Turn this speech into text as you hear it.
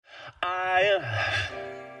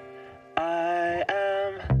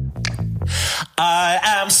I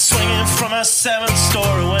am swinging from a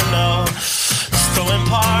 7-story window, throwing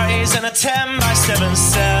parties in a 10-by-7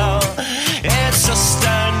 cell. It's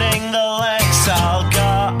astounding the lengths I'll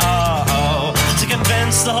go to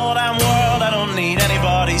convince the whole damn world I don't need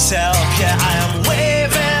anybody's help. Yeah, I am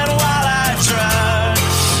waving while I drown.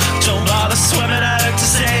 Don't bother swimming out to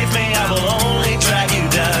save me, I will only drag you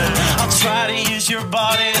down. I'll try to use your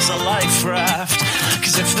body as a life raft,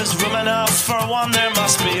 'cause if there's room enough for one, there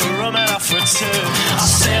must be room enough for two. I'll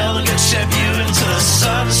sail the good ship you into the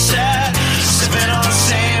sunset, sipping on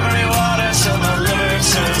savory water till my liver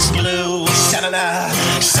turns blue. Sha-na-na,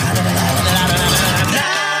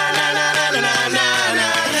 sha-na-na-na-na-na-na-na-na.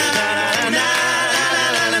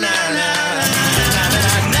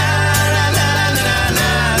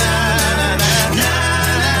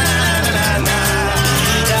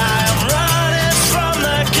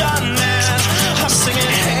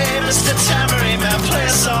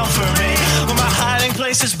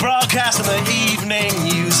 Is broadcast in the evening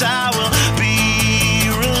news. I will be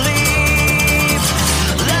relieved.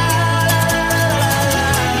 La, la, la,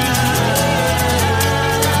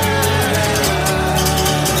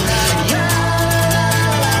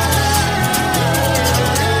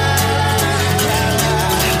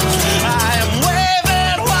 I am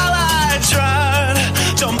waving while I drown.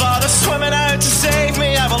 Don't bother swimming out to save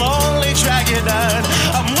me, I will only drag you down.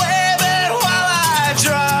 I'm waving while I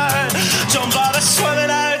drown. Don't bother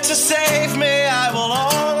swimming out to save me, I will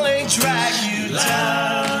only drag you down.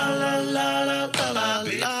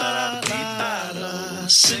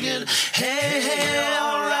 Singing, hey, hey,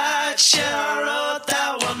 alright, yeah, I wrote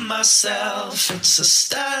that one myself. It's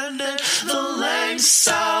astounding the lengths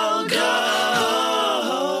I'll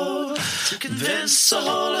go to convince the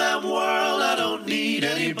whole damn world I don't need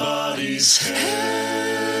anybody's help.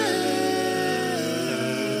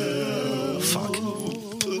 Fuck.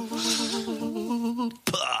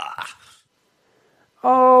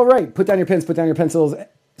 All right, put down your pens, put down your pencils,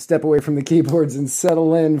 step away from the keyboards and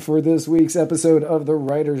settle in for this week's episode of The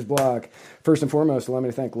Writer's Block. First and foremost, allow me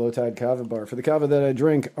to thank Low Tide Kava Bar for the kava that I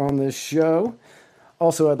drink on this show.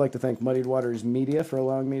 Also, I'd like to thank Muddied Waters Media for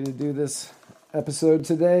allowing me to do this episode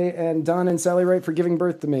today, and Don and Sally Wright for giving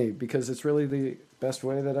birth to me, because it's really the best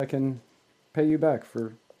way that I can pay you back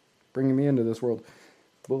for bringing me into this world.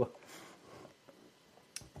 Blah.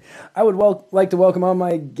 I would like to welcome on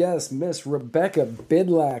my guest, Miss Rebecca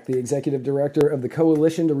Bidlack, the Executive Director of the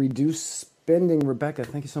Coalition to Reduce Spending. Rebecca,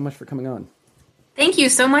 thank you so much for coming on. Thank you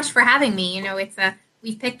so much for having me. You know,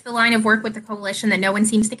 we've picked the line of work with the Coalition that no one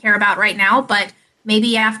seems to care about right now, but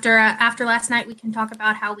maybe after last night we can talk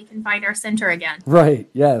about how we can find our center again. Right,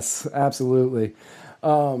 yes, absolutely.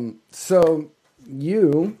 So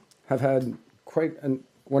you have had quite a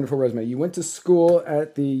wonderful resume. You went to school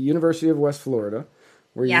at the University of West Florida.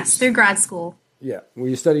 Yes, through grad school. Yeah. Where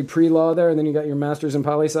you studied pre-law there, and then you got your master's in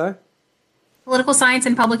poli-sci? Political science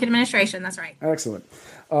and public administration, that's right. Excellent.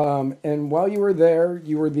 And while you were there,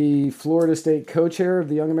 you were the Florida State co-chair of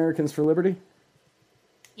the Young Americans for Liberty?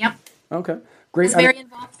 Yep. Okay. Great. I was very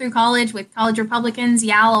involved through college with college Republicans,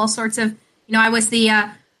 YAL, all sorts of, I was the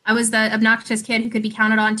obnoxious kid who could be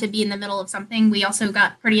counted on to be in the middle of something. We also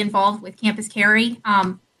got pretty involved with Campus Carry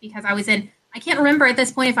because I can't remember at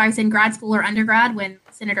this point if I was in grad school or undergrad when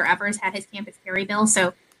Senator Evers had his Campus Carry bill.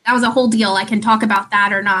 So that was a whole deal. I can talk about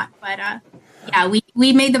that or not. But yeah,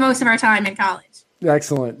 we made the most of our time in college.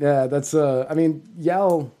 Excellent. Yeah, that's,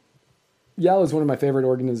 YAL is one of my favorite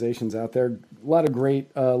organizations out there. A lot of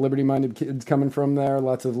great liberty-minded kids coming from there.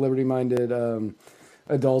 Lots of liberty-minded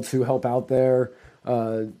adults who help out there.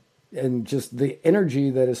 And just the energy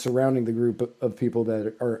that is surrounding the group of people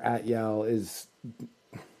that are at YAL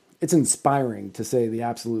it's inspiring, to say the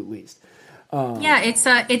absolute least. Yeah,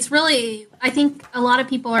 it's really, I think a lot of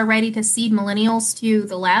people are ready to cede millennials to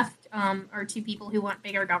the left or to people who want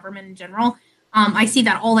bigger government in general. I see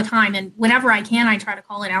that all the time, and whenever I can, I try to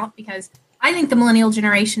call it out, because I think the millennial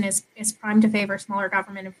generation is primed to favor smaller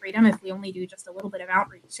government and freedom if we only do just a little bit of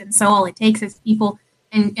outreach. And so all it takes is people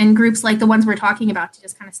and groups like the ones we're talking about to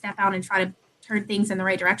just kind of step out and try to turn things in the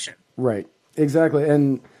right direction. Right, exactly.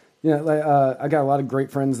 And I got a lot of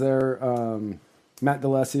great friends there. Matt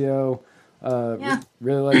D'Alessio,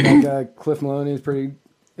 really like that guy. Cliff Maloney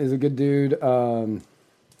is a good dude.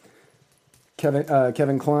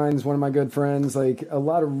 Kevin Klein's one of my good friends. Like, a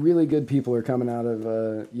lot of really good people are coming out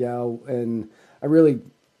of YAL, and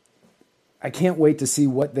I can't wait to see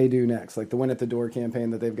what they do next. Like, the Win at the Door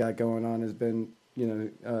campaign that they've got going on has been,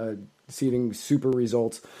 seeding super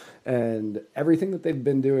results, and everything that they've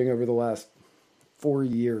been doing over the last 4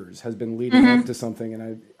 years has been leading up to something,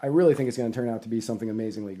 and I really think it's going to turn out to be something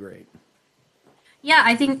amazingly great. Yeah,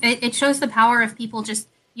 I think it shows the power of people just,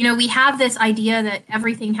 we have this idea that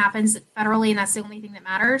everything happens federally and that's the only thing that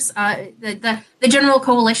matters. The general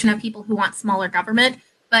coalition of people who want smaller government.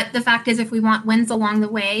 But the fact is, if we want wins along the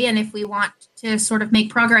way and if we want to sort of make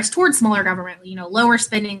progress towards smaller government, lower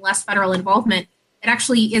spending, less federal involvement, it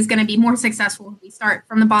actually is going to be more successful if we start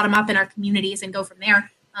from the bottom up in our communities and go from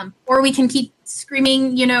there. Or we can keep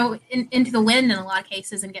screaming, into the wind in a lot of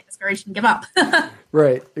cases and get discouraged and give up.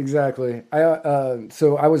 Right, exactly.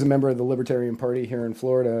 So I was a member of the Libertarian Party here in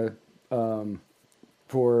Florida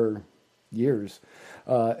for years.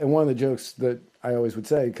 And one of the jokes that I always would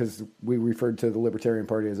say, because we referred to the Libertarian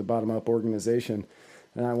Party as a bottom-up organization,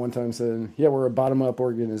 and I one time said, yeah, we're a bottom-up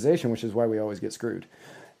organization, which is why we always get screwed.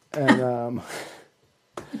 And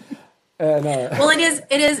well,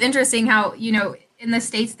 it is interesting how, in the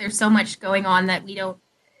States, there's so much going on that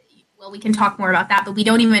we can talk more about that, but we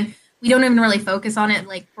don't even really focus on it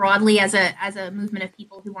like broadly as a movement of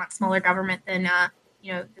people who want smaller government than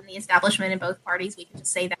the establishment in both parties. We can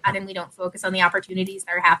just say that, and we don't focus on the opportunities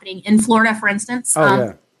that are happening in Florida, for instance.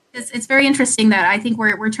 Yeah. It's very interesting that I think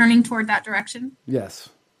we're turning toward that direction. Yes.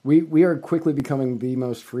 We are quickly becoming the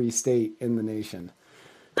most free state in the nation.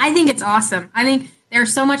 I think it's awesome. I think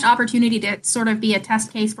there's so much opportunity to sort of be a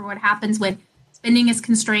test case for what happens when spending is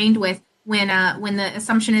constrained, when the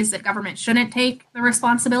assumption is that government shouldn't take the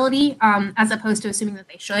responsibility, as opposed to assuming that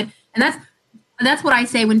they should. And that's what I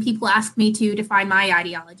say when people ask me to define my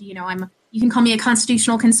ideology. You can call me a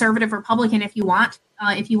constitutional conservative Republican if you want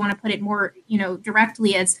to put it more,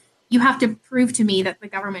 directly, as you have to prove to me that the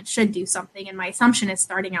government should do something. And my assumption is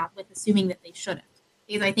starting out with assuming that they shouldn't,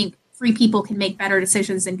 because I think free people can make better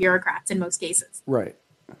decisions than bureaucrats in most cases. Right.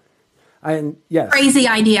 Yes. Crazy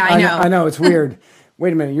idea, I know. I know, it's weird.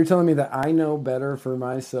 Wait a minute, you're telling me that I know better for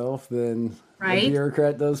myself than a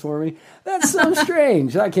bureaucrat does for me? That's so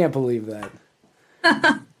strange. I can't believe that.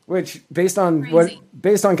 Which, based on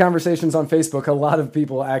conversations on Facebook, a lot of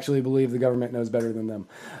people actually believe the government knows better than them.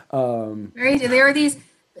 There are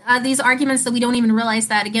these arguments that we don't even realize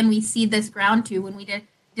that, again, we cede this ground to when we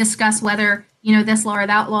discuss whether this law or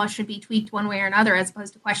that law should be tweaked one way or another, as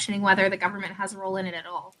opposed to questioning whether the government has a role in it at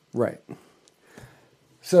all. Right.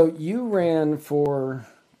 So you ran for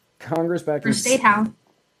Congress back in State House.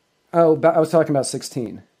 Oh, I was talking about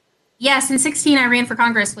 16. Yes, in 16 I ran for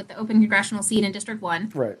Congress with the open congressional seat in District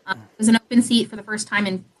 1. Right. It was an open seat for the first time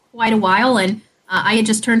in quite a while, and I had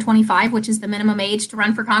just turned 25, which is the minimum age to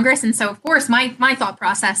run for Congress. And so, of course, my thought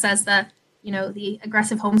process as the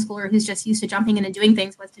aggressive homeschooler who's just used to jumping in and doing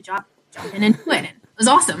things was to jump in and do it. And it was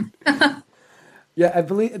awesome. Yeah, I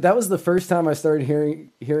believe that was the first time I started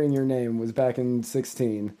hearing your name was back in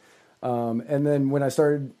 16. And then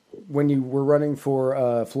when you were running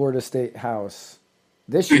for Florida State House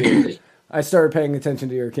this year, I started paying attention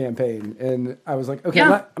to your campaign. And I was like, okay,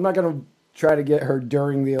 yeah. I'm not going to try to get her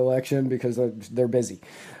during the election because they're busy.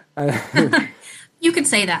 You could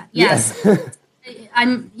say that, yes. Yeah.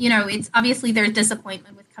 It's obviously there's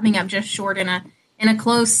disappointment with coming up just short in a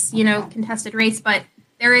close, contested race, but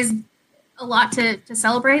there is a lot to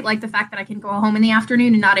celebrate, like the fact that I can go home in the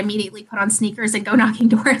afternoon and not immediately put on sneakers and go knocking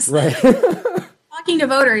doors. Right. Talking to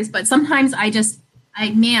voters, but sometimes I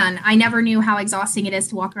never knew how exhausting it is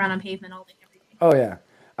to walk around on pavement all day, every day. Oh yeah.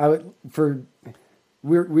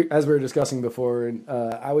 As we were discussing before,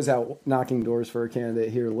 I was out knocking doors for a candidate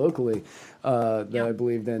here locally that I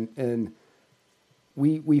believed in, and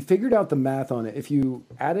we figured out the math on it. If you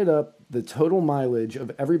added up the total mileage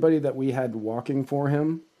of everybody that we had walking for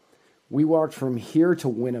him, we walked from here to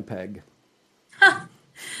Winnipeg. Huh.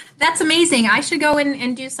 That's amazing. I should go in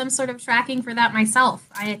and do some sort of tracking for that myself.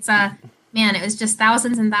 It was just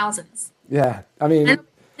thousands and thousands. Yeah, I mean, and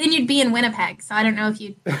then you'd be in Winnipeg, so I don't know if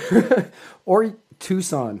you'd or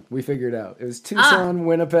Tucson. We figured out it was Tucson,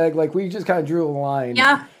 Winnipeg. Like we just kind of drew a line.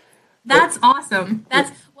 Yeah, that's awesome.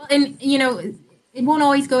 And it won't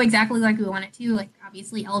always go exactly like we want it to. Like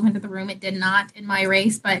obviously, elephant in the room, it did not in my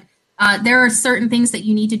race, but there are certain things that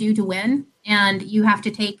you need to do to win, and you have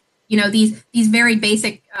to take these very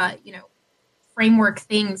basic framework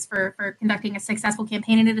things for conducting a successful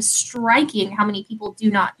campaign. And it is striking how many people do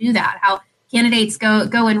not do that. How candidates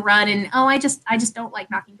go and run and I just don't like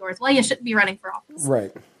knocking doors. Well, you shouldn't be running for office.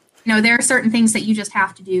 Right. There are certain things that you just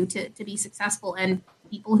have to do to be successful, and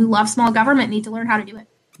people who love small government need to learn how to do it.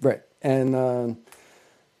 Right. And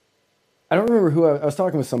I don't remember who I was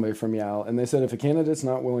talking with somebody from YAL, and they said if a candidate's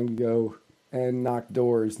not willing to go and knock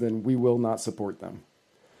doors, then we will not support them.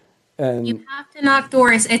 And you have to knock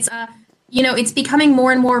doors. It's it's becoming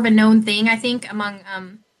more and more of a known thing, I think, among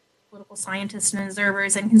political scientists and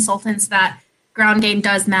observers and consultants that ground game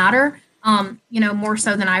does matter, more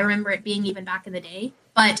so than I remember it being even back in the day.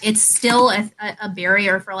 But it's still a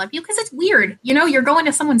barrier for a lot of people because it's weird. You're going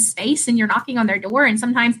to someone's space and you're knocking on their door. And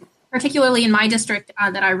sometimes, particularly in my district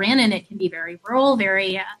that I ran in, it can be very rural,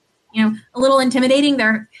 very, a little intimidating.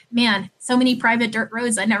 So many private dirt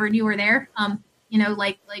roads I never knew were there,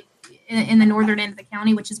 like in the northern end of the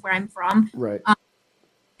county, which is where I'm from. Right.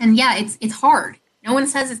 And yeah, it's hard. No one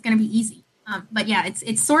says it's going to be easy. But yeah,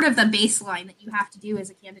 it's sort of the baseline that you have to do as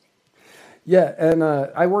a candidate. Yeah, and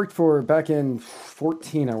I worked back in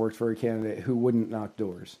 2014, I worked for a candidate who wouldn't knock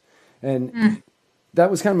doors. And that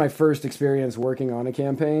was kind of my first experience working on a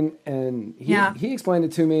campaign. And he explained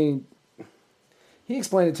it to me. He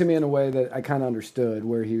explained it to me in a way that I kind of understood,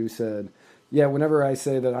 where he said, yeah, whenever I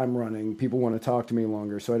say that I'm running, people want to talk to me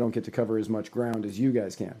longer, so I don't get to cover as much ground as you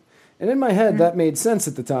guys can. And in my head, that made sense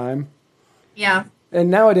at the time. Yeah. And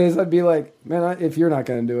nowadays, I'd be like, man, if you're not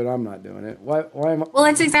going to do it, I'm not doing it. Why am I? Well,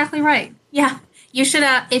 that's exactly right. Yeah. You should,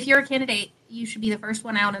 if you're a candidate, you should be the first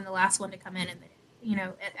one out and the last one to come in,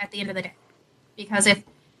 at the end of the day. Because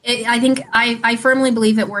I firmly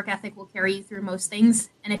believe that work ethic will carry you through most things.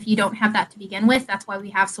 And if you don't have that to begin with, that's why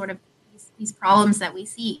we have sort of these problems that we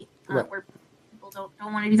see right. where people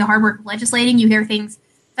don't want to do the hard work of legislating. You hear things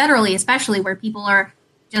federally, especially, where people are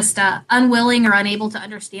just unwilling or unable to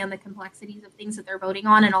understand the complexities of things that they're voting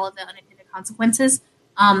on and all of the unintended consequences.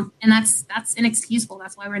 And that's inexcusable.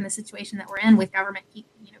 That's why we're in the situation that we're in with government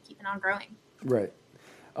keeping on growing. Right.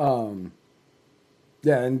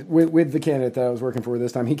 Yeah, and with the candidate that I was working for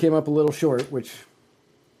this time, he came up a little short, which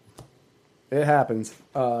it happens.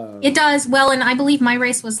 It does. Well, and I believe my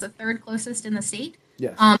race was the third closest in the state.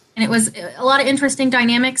 Yes. And it was a lot of interesting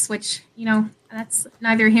dynamics, which, that's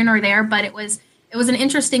neither here nor there, but it was an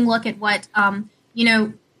interesting look at what,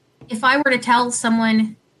 if I were to tell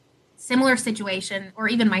someone similar situation, or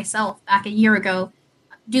even myself back a year ago,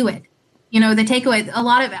 do it. The takeaway,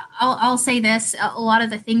 I'll say this, a lot of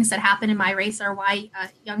the things that happen in my race are why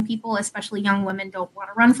young people, especially young women, don't want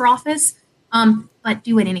to run for office, but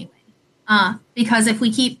do it anyway. Because if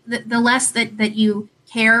we keep, the less that you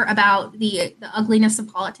care about the ugliness of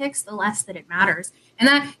politics, the less that it matters. And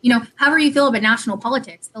that, however you feel about national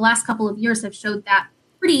politics, the last couple of years have showed that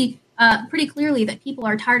pretty clearly, that people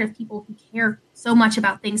are tired of people who care so much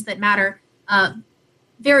about things that matter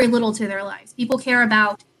very little to their lives. People care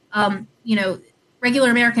about,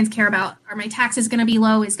 regular Americans care about, are my taxes going to be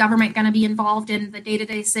low? Is government going to be involved in the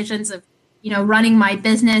day-to-day decisions of, running my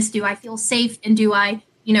business? Do I feel safe? And do I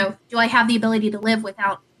have the ability to live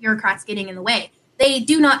without bureaucrats getting in the way? They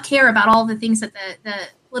do not care about all the things that the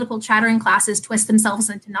political chattering classes twist themselves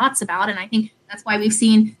into knots about. And I think that's why we've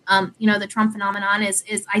seen, the Trump phenomenon is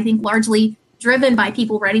I think largely driven by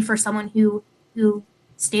people ready for someone who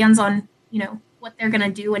stands on, what they're going to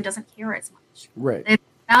do and doesn't care as much. Right. There's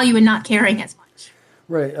value in not caring as much.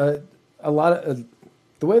 Right. A lot of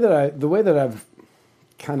the way that I've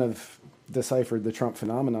kind of deciphered the Trump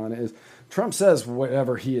phenomenon is Trump says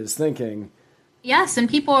whatever he is thinking. Yes, and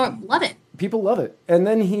people love it. People love it. And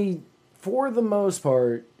then he, for the most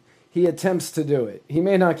part, he attempts to do it. He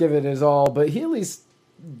may not give it his all, but he at least,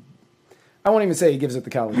 I won't even say he gives it the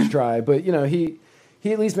college try, but,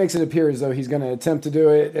 he at least makes it appear as though he's going to attempt to do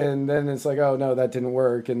it, and then it's like, oh, no, that didn't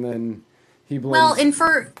work, and then he blames. Well, and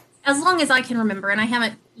for as long as I can remember, and I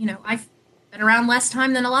haven't, I've been around less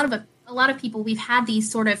time than a lot of people, we've had these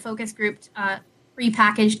sort of focus grouped,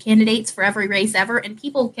 prepackaged candidates for every race ever, and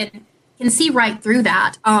people can see right through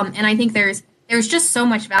that. And I think there's just so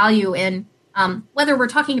much value in whether we're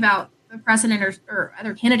talking about the president or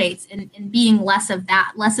other candidates in being less of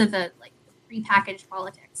the prepackaged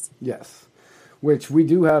politics. Yes, which we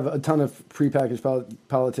do have a ton of prepackaged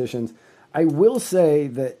politicians. I will say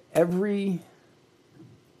that every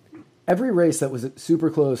race that was super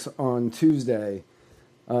close on Tuesday,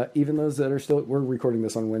 even those that are still, we're recording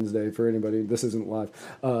this on Wednesday for anybody, this isn't live,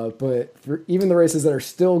 but for even the races that are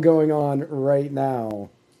still going on right now,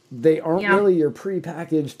 they aren't really your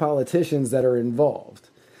prepackaged politicians that are involved.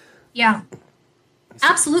 Yeah,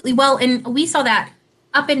 absolutely. Well, and we saw that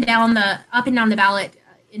up and down the ballot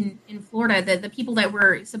in Florida, the people that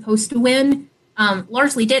were supposed to win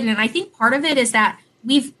largely didn't. And I think part of it is that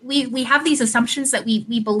we have these assumptions that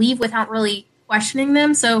we believe without really questioning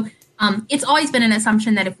them. So it's always been an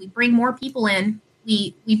assumption that if we bring more people in,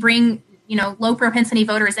 we bring, low propensity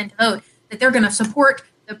voters in to vote, that they're going to support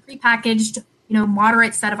the prepackaged,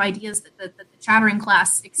 moderate set of ideas that the chattering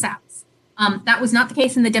class accepts. That was not the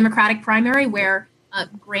case in the Democratic primary, where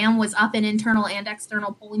Graham was up in internal and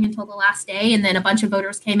external polling until the last day, and then a bunch of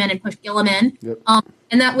voters came in and pushed Gillum in. Yep.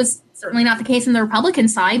 And that was certainly not the case in the Republican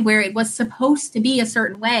side, where it was supposed to be a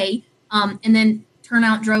certain way, and then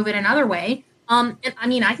turnout drove it another way. And I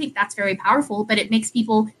mean, I think that's very powerful, but it makes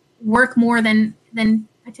people work more than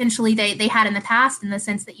potentially they had in the past, in the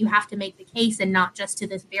sense that you have to make the case and not just to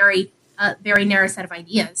this very narrow set of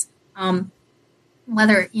ideas.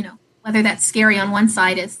 Whether that's scary on one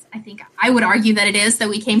side is, I think I would argue that it is, that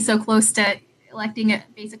we came so close to electing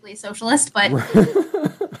basically a socialist, but what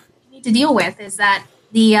we need to deal with is that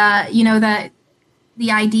the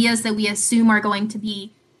ideas that we assume are going to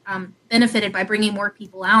be benefited by bringing more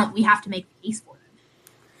people out, we have to make the case for them.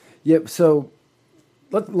 Yep. So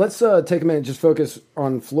let's take a minute, just focus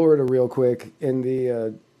on Florida real quick in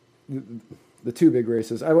the two big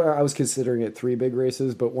races. I was considering it three big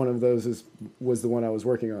races, but one of those was the one I was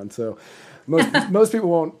working on. So most people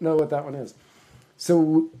won't know what that one is.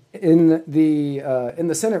 So in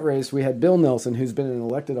the Senate race, we had Bill Nelson, who's been in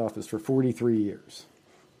elected office for 43 years.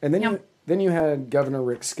 And then you had Governor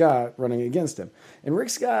Rick Scott running against him. And Rick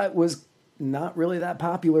Scott was not really that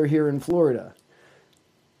popular here in Florida.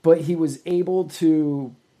 But he was able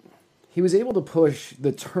to push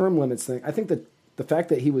the term limits thing. I think that the fact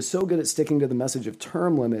that he was so good at sticking to the message of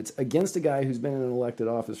term limits against a guy who's been in an elected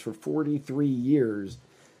office for 43 years,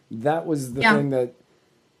 that was the thing that,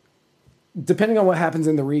 depending on what happens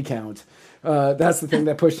in the recount, that's the thing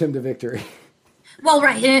that pushed him to victory. Well,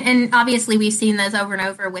 right. And obviously we've seen this over and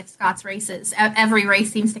over with Scott's races. Every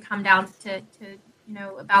race seems to come down to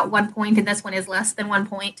about 1 point, and this one is less than 1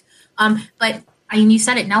 point. But I mean, you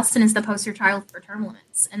said it, Nelson is the poster child for term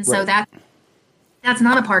limits. And so that's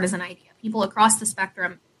not a partisan idea. People across the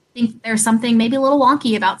spectrum think there's something maybe a little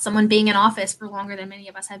wonky about someone being in office for longer than many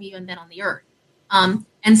of us have even been on the earth.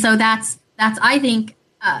 And so that's I think,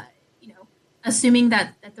 assuming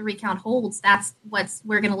that the recount holds, that's what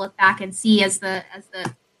we're going to look back and see as the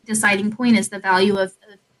deciding point, is the value of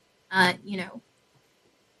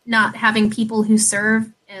not having people who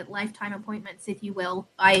serve at lifetime appointments, if you will,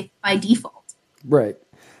 by default. Right.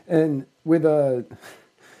 And with Bill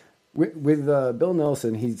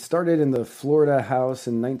Nelson, he started in the Florida House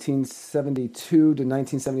in 1972 to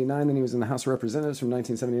 1979. Then he was in the House of Representatives from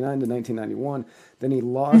 1979 to 1991. Then he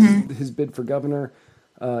lost his bid for governor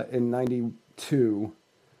in 92.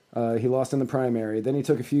 He lost in the primary. Then he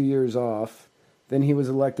took a few years off. Then he was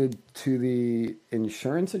elected to the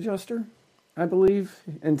insurance adjuster, I believe,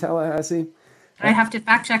 in Tallahassee. I have to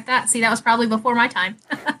fact check that. See, that was probably before my time.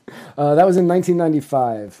 That was in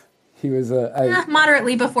 1995. He was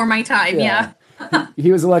moderately before my time. Yeah.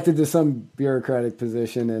 He was elected to some bureaucratic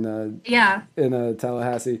position in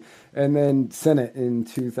Tallahassee, and then Senate in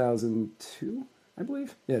 2002, I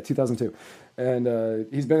believe. Yeah, 2002, and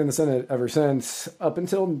he's been in the Senate ever since, up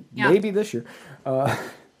until maybe this year. Well,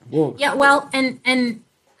 and I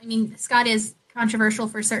mean, Scott is controversial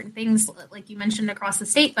for certain things, like you mentioned, across the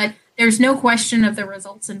state, but there's no question of the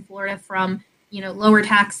results in Florida from lower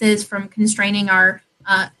taxes, from constraining our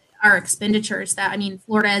expenditures. That, I mean,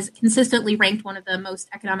 Florida is consistently ranked one of the most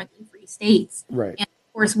economically free states. Right. And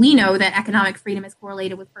of course, we know that economic freedom is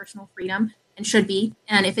correlated with personal freedom, and should be.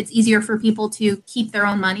 And if it's easier for people to keep their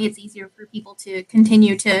own money, it's easier for people to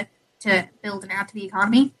continue to build and add to the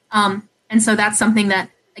economy. And so that's something that,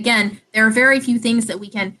 again, there are very few things that we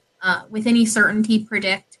can, with any certainty,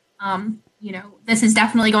 predict. This is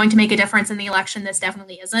definitely going to make a difference in the election. This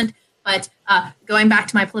definitely isn't. But going back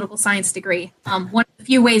to my political science degree, one of the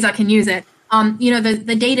few ways I can use it,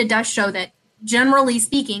 the data does show that, generally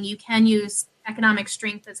speaking, you can use economic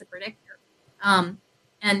strength as a predictor.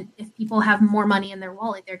 And if people have more money in their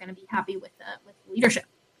wallet, they're going to be happy with leadership.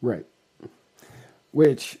 Right.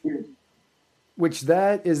 Which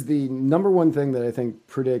that is the number one thing that I think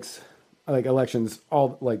predicts like elections,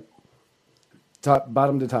 all like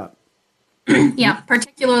bottom to top. Yeah,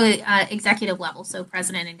 particularly executive level, so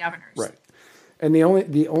president and governors. Right. And the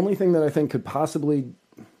only thing that I think could possibly,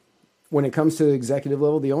 when it comes to the executive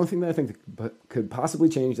level, the only thing that I think that could possibly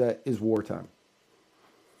change that is wartime.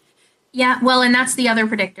 Yeah, well, and that's the other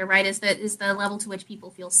predictor, right? Is the level to which people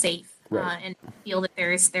feel safe, right, and feel that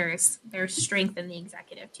there's strength in the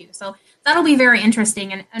executive too. So that'll be very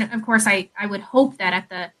interesting. And of course, I would hope that at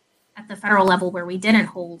the federal level, where we didn't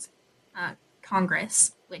hold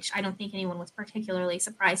Congress, which I don't think anyone was particularly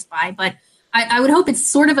surprised by, but I would hope it's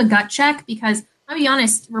sort of a gut check, because I'll be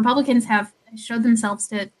honest, Republicans have showed themselves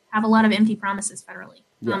to have a lot of empty promises federally,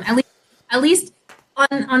 yes. At least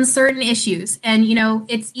on certain issues. And,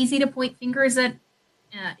 it's easy to point fingers at,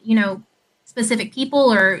 specific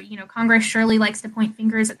people, or, Congress surely likes to point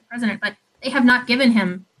fingers at the president, but they have not given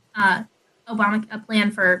him a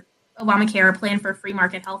plan for Obamacare, a plan for free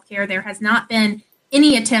market health care. There has not been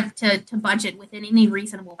any attempt to budget within any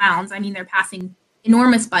reasonable bounds. I mean, they're passing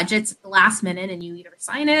enormous budgets at the last minute, and you either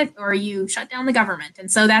sign it or you shut down the government.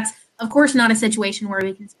 And so that's, of course, not a situation where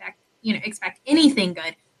we can expect anything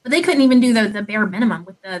good. But they couldn't even do the bare minimum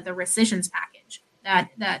with the rescissions package that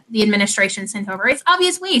the administration sent over. It's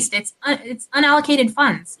obvious waste. It's unallocated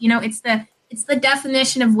funds. It's the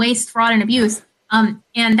definition of waste, fraud, and abuse. And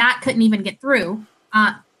that couldn't even get through.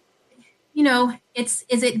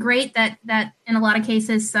 Is it great that in a lot of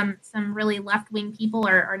cases some really left-wing people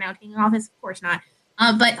are now taking office? Of course not.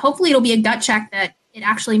 But hopefully it'll be a gut check that it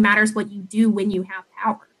actually matters what you do when you have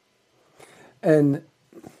power. And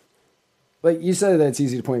like you said, that it's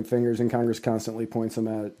easy to point fingers, and Congress constantly points them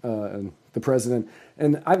at the president.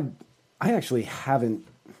 And I actually haven't.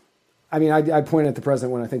 I mean, I point at the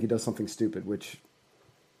president when I think he does something stupid, which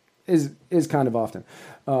is kind of often.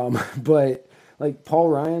 But like Paul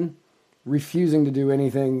Ryan refusing to do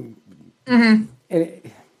anything, and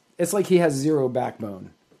it's like he has zero backbone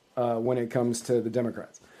when it comes to the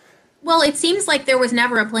Democrats. Well, it seems like there was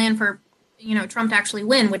never a plan for Trump to actually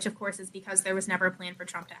win, which of course is because there was never a plan for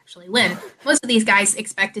Trump to actually win. Most of these guys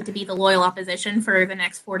expected to be the loyal opposition for the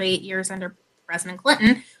next 4 to 8 years under President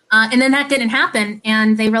Clinton. And then that didn't happen.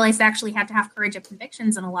 And they realized they actually had to have courage of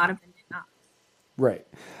convictions, and a lot of them did not. Right.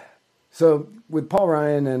 So with Paul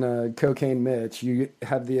Ryan and Cocaine Mitch, you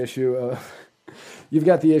have the issue of, you've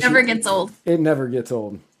got the issue. Never gets old. It never gets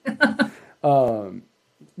old.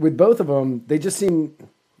 With both of them, they just seem,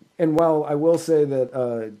 and while I will say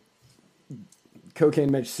that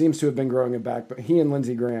Cocaine Mitch seems to have been growing a backbone, he and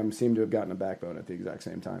Lindsey Graham seem to have gotten a backbone at the exact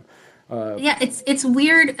same time. Yeah, it's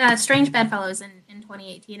weird, strange bedfellows in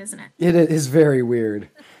 2018, isn't it? It is very weird.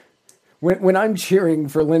 When I'm cheering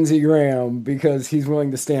for Lindsey Graham because he's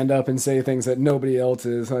willing to stand up and say things that nobody else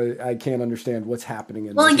is, I can't understand what's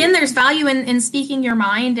happening. Well, again, there's value in speaking your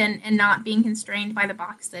mind and not being constrained by the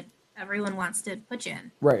box that everyone wants to put you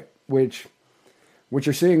in. Right, which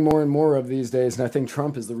you're seeing more and more of these days, and I think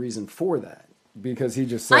Trump is the reason for that, because he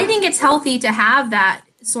just said, I think it's healthy to have that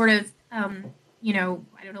sort of, I don't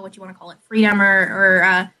know what you want to call it, freedom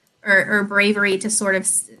or bravery to sort of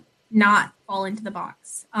not fall into the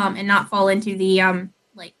box and not fall into the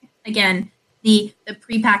the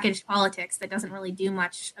prepackaged politics that doesn't really do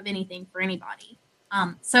much of anything for anybody.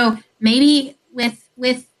 So maybe with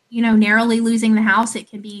narrowly losing the House, it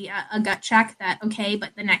could be a gut check that, okay,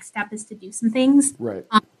 but the next step is to do some things. Right.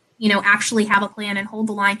 Actually have a plan and hold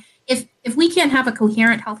the line. If we can't have a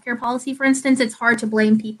coherent healthcare policy, for instance, it's hard to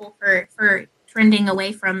blame people for trending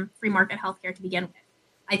away from free market healthcare to begin with.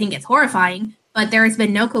 I think it's horrifying, but there has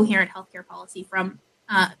been no coherent healthcare policy from,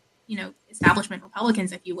 establishment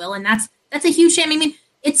Republicans, if you will, and that's a huge shame. I mean,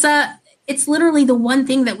 it's literally the one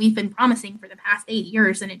thing that we've been promising for the past 8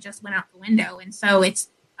 years, and it just went out the window. And so it's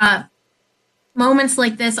moments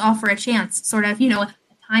like this offer a chance, sort of, a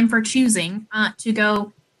time for choosing to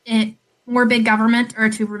go in more big government or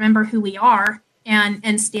to remember who we are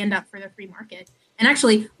and stand up for the free market. And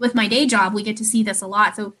actually, with my day job, we get to see this a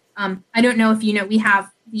lot. So I don't know if we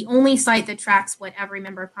have the only site that tracks what every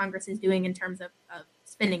member of Congress is doing in terms of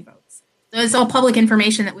spending votes. So it's all public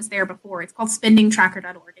information that was there before. It's called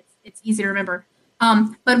spendingtracker.org. It's easy to remember.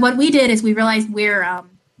 But what we did is we realized we are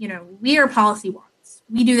policy wonks.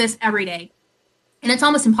 We do this every day. And it's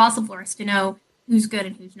almost impossible for us to know who's good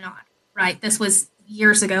and who's not, right? This was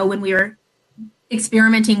years ago when we were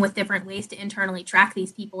experimenting with different ways to internally track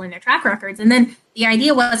these people and their track records. And then the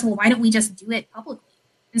idea was, well, why don't we just do it publicly?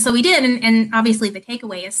 And so we did. And obviously the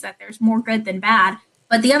takeaway is that there's more good than bad.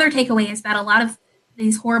 But the other takeaway is that a lot of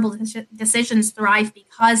these horrible decisions thrive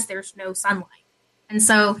because there's no sunlight. And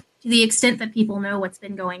so to the extent that people know what's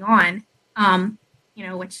been going on,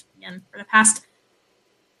 which again, for the past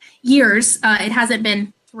years, it hasn't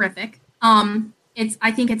been terrific.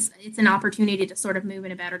 I think it's an opportunity to sort of move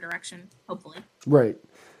in a better direction, hopefully. Right.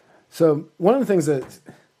 So one of the things that,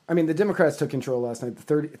 the Democrats took control last night,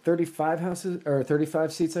 the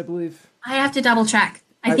 35 seats, I believe. I have to double check.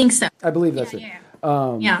 I think so. I believe that's it.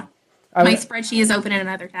 Yeah. My spreadsheet is open in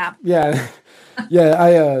another tab. Yeah.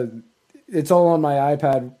 Yeah. It's all on my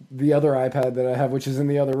iPad, the other iPad that I have, which is in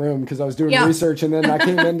the other room, because I was doing research and then I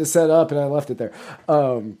came in to set up and I left it there.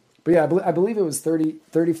 But yeah, I believe it was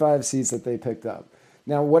 35 seats that they picked up.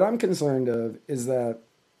 Now, what I'm concerned of is that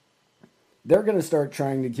they're going to start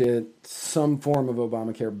trying to get some form of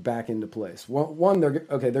Obamacare back into place. One, they're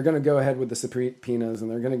going to go ahead with the subpoenas and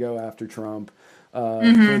they're going to go after Trump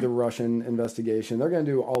for the Russian investigation. They're going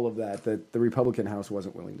to do all of that the Republican House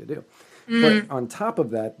wasn't willing to do. But on top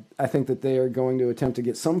of that, I think that they are going to attempt to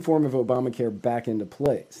get some form of Obamacare back into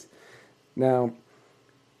place. Now,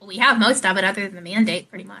 We have most of it other than the mandate,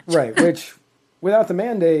 pretty much. right, which without the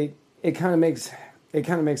mandate, it kind of makes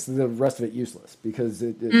the rest of it useless because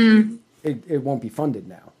it won't be funded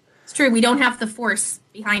now. It's true. We don't have the force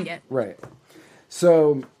behind it. Right.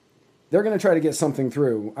 So they're going to try to get something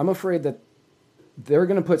through. I'm afraid that they're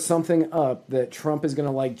going to put something up that Trump is going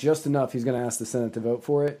to like just enough. He's going to ask the Senate to vote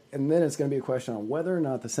for it. And then it's going to be a question on whether or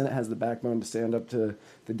not the Senate has the backbone to stand up to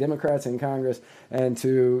the Democrats in Congress and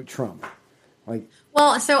to Trump.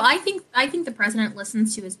 Well, so I think the president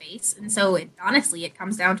listens to his base. And so honestly, it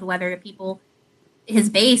comes down to whether the people, his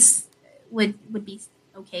base would be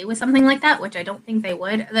okay with something like that, which I don't think they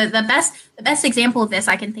would. The best example of this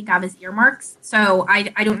I can think of is earmarks. So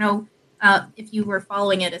I don't know if you were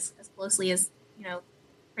following it as closely as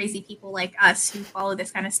crazy people like us who follow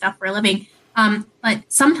this kind of stuff for a living. But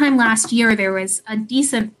sometime last year there was a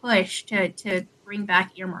decent push to bring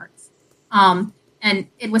back earmarks. And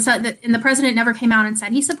it was and the president never came out and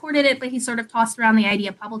said he supported it, but he sort of tossed around the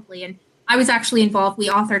idea publicly. And I was actually involved. We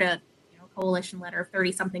authored a coalition letter of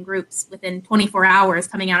 30-something groups within 24 hours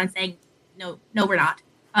coming out and saying, no, we're not.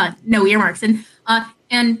 No earmarks.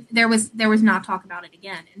 And there was not talk about it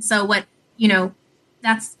again. And so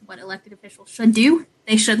that's what elected officials should do.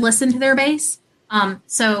 They should listen to their base.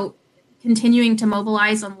 So continuing to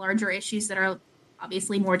mobilize on larger issues that are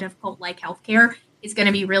obviously more difficult, like healthcare, is going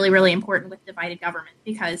to be really, really important with divided government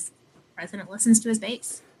because the president listens to his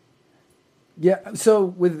base. Yeah.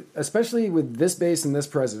 So especially with this base and this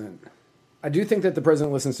president, I do think that the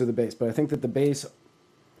president listens to the base, but I think that the base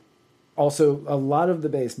also, a lot of the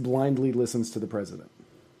base blindly listens to the president.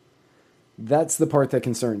 That's the part that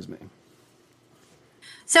concerns me.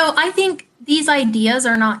 So I think these ideas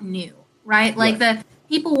are not new, right? Like the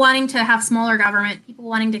people wanting to have smaller government, people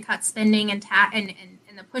wanting to cut spending and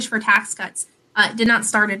the push for tax cuts did not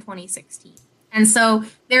start in 2016. And so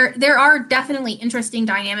there are definitely interesting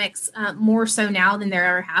dynamics, more so now than there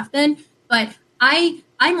ever have been. But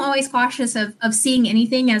I'm always cautious of seeing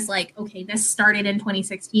anything as like, okay, this started in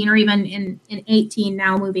 2016 or even in 18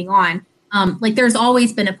 now moving on. Like there's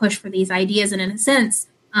always been a push for these ideas. And in a sense,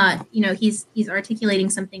 he's articulating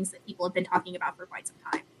some things that people have been talking about for quite some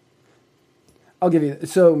time. I'll give you,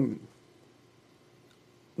 so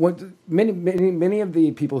what many of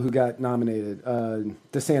the people who got nominated,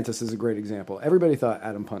 DeSantis is a great example. Everybody thought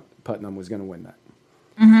Adam Putnam was going to win that.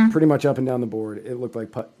 Mm-hmm. Pretty much up and down the board, it looked like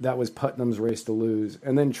that was Putnam's race to lose.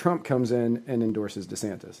 And then Trump comes in and endorses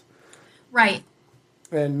DeSantis. Right.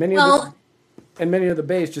 And many of the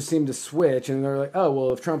base just seemed to switch, and they're like, "Oh,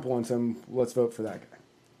 well, if Trump wants him, let's vote for that guy,"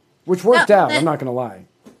 which worked out. I'm not going to lie.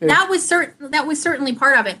 That was certainly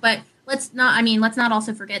part of it, but let's not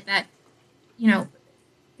also forget that,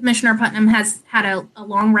 Commissioner Putnam has had a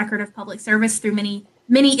long record of public service through many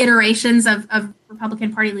iterations of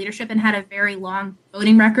Republican Party leadership and had a very long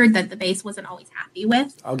voting record that the base wasn't always happy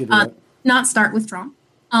with. I'll give you that. Not start with Trump.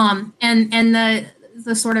 And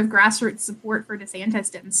the sort of grassroots support for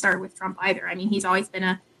DeSantis didn't start with Trump either. I mean, he's always been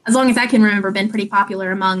as long as I can remember, been pretty popular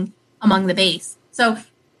among the base. So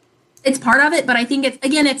it's part of it, but I think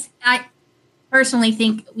I personally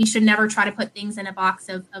think we should never try to put things in a box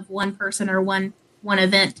of one person or one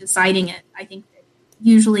event deciding it. I think that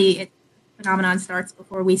usually phenomenon starts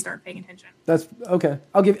before we start paying attention. That's okay.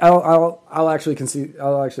 I'll actually concede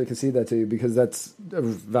that to you because that's a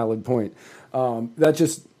valid point. That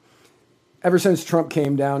just ever since Trump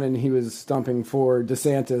came down and he was stumping for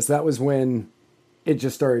DeSantis, that was when it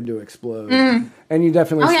just started to explode. And you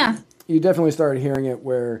definitely started hearing it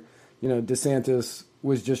where DeSantis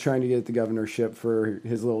was just trying to get the governorship for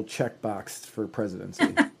his little checkbox for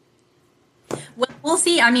presidency. Well, we'll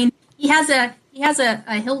see. I mean, he has a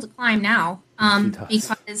hill to climb now.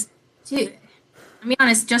 Because I'll be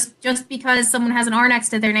honest, just because someone has an R next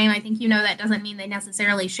to their name, I think that doesn't mean they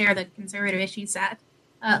necessarily share the conservative issues that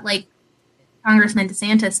like Congressman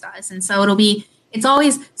DeSantis does. And so it's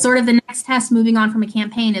always sort of the next test moving on from a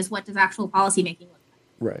campaign is what does actual policymaking look like.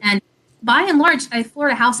 Right. And by and large,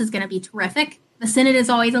 Florida House is going to be terrific. The Senate is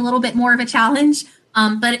always a little bit more of a challenge.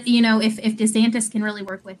 But if DeSantis can really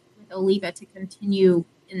work with Oliva to continue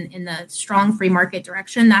in the strong free market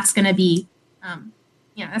direction, that's going to be,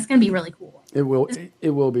 that's going to be really cool. It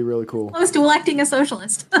will be really cool. Close to electing a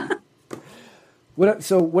socialist.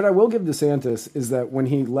 What I will give DeSantis is that when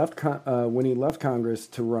he left Congress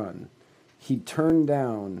to run, he turned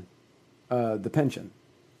down the pension.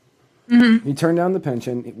 Mm-hmm. He turned down the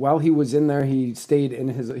pension while he was in there. He stayed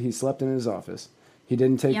he slept in his office. He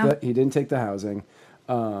didn't take He didn't take the housing,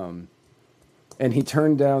 and he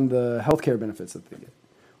turned down the healthcare benefits that they get,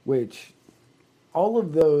 which all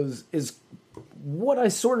of those is what I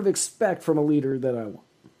sort of expect from a leader that I want.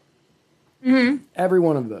 Every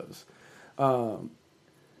one of those.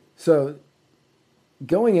 So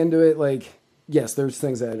going into it, like, yes, there's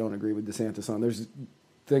things that I don't agree with DeSantis on. There's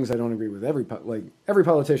things I don't agree with every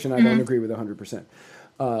politician. I don't agree with 100%.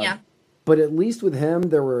 Yeah. But at least with him,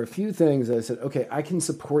 there were a few things that I said, okay, I can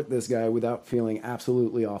support this guy without feeling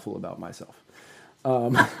absolutely awful about myself.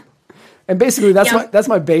 And basically, that's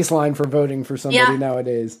my baseline for voting for somebody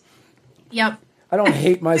nowadays. Yep. I don't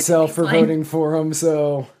hate myself for voting for him,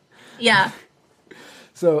 so yeah.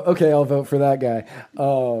 So okay, I'll vote for that guy.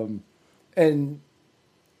 And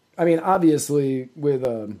I mean, obviously, with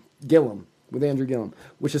Gillum, with Andrew Gillum,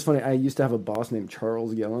 which is funny. I used to have a boss named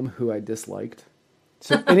Charles Gillum who I disliked.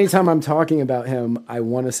 So anytime I'm talking about him, I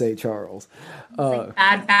want to say Charles. Like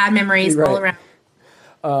bad memories all around.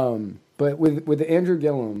 But with Andrew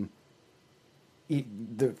Gillum,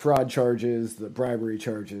 the fraud charges, the bribery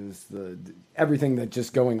charges, the everything that's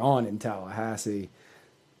just going on in Tallahassee,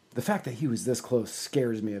 the fact that he was this close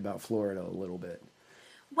scares me about Florida a little bit.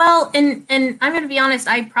 Well, and I'm going to be honest,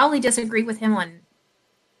 I probably disagree with him on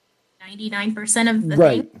 99% of the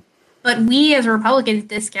thing. But we as Republicans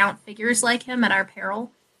discount figures like him at our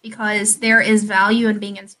peril because there is value in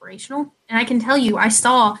being inspirational. And I can tell you, I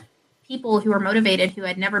saw people who were motivated who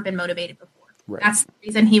had never been motivated before. Right. That's the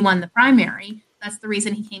reason he won the primary. That's the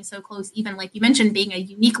reason he came so close. Even like you mentioned, being a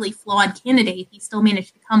uniquely flawed candidate, he still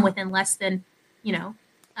managed to come within less than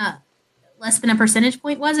a percentage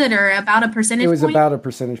point, was it? Or about a percentage point? It was about a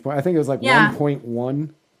percentage point. I think it was like 1.1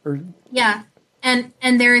 or... Yeah. And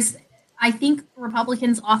there's... I think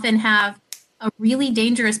Republicans often have a really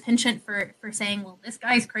dangerous penchant for saying, well, this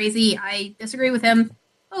guy's crazy. I disagree with him.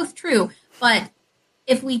 Both true. But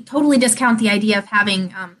if we totally discount the idea of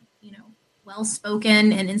having,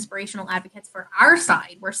 well-spoken and inspirational advocates for our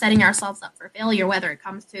side, we're setting ourselves up for failure, whether it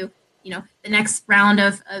comes to, the next round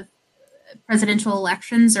of presidential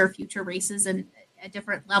elections or future races and at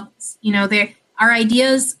different levels. Our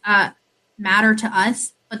ideas matter to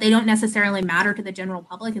us, but they don't necessarily matter to the general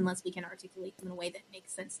public unless we can articulate them in a way that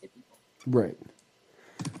makes sense to people. Right.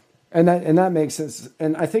 And that makes sense.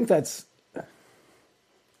 And I think that's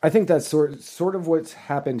sort of what's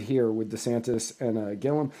happened here with DeSantis and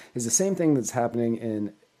Gillum is the same thing that's happening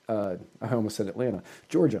in I almost said Atlanta,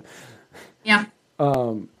 Georgia. Yeah.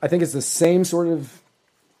 I think it's the same sort of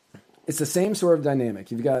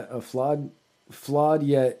dynamic. You've got a flawed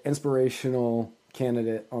yet inspirational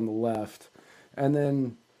candidate on the left, and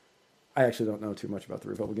then I actually don't know too much about the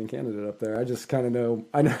Republican candidate up there. I just kind of know.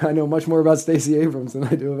 I know much more about Stacey Abrams than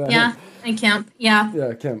I do about him. And Kemp. Yeah.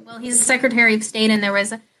 Yeah, Kemp. Well, he's Secretary of State, and there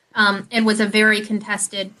was it was a very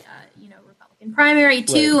contested, Republican primary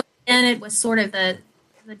too, right. And it was sort of the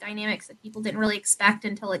dynamics that people didn't really expect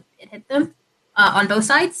until it hit them on both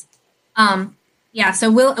sides.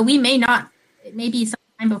 So we may not. It may be some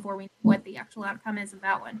time before we know what the actual outcome is of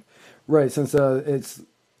that one. Right, since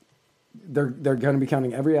they're going to be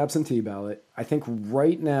counting every absentee ballot. I think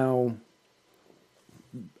right now,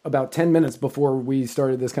 about 10 minutes before we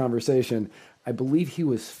started this conversation, I believe he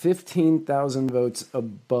was 15,000 votes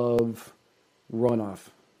above runoff.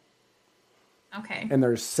 Okay. And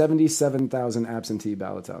there's 77,000 absentee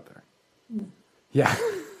ballots out there. Yeah.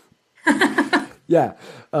 Yeah.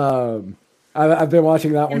 I've been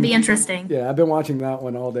watching that one. It'll be interesting. Yeah, I've been watching that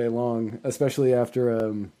one all day long, especially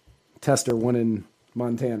after Tester won in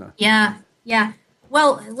Montana. Yeah.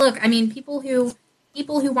 Well, look, I mean, people who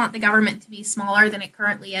want the government to be smaller than it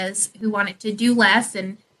currently is, who want it to do less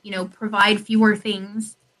and, provide fewer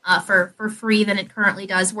things for free than it currently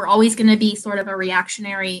does, we're always going to be sort of a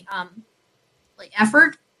reactionary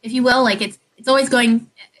effort, if you will. Like it's always going,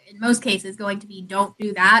 in most cases, going to be don't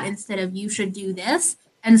do that instead of you should do this.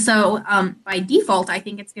 And so by default, I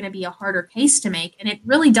think it's going to be a harder case to make. And it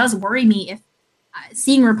really does worry me if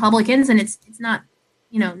seeing Republicans, and it's not,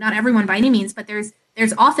 not everyone by any means, but there's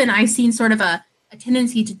often I've seen sort of a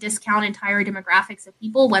tendency to discount entire demographics of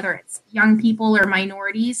people, whether it's young people or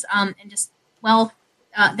minorities, and just,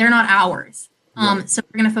 they're not ours. So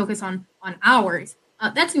we're going to focus on ours.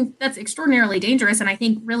 That's extraordinarily dangerous, and I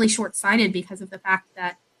think really short-sighted because of the fact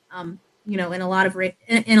that, in a lot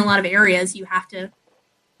of areas you have to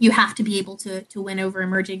be able to win over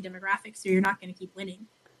emerging demographics, so you're not going to keep winning.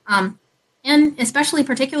 And especially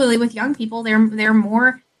particularly with young people, they're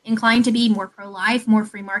more inclined to be more pro-life, more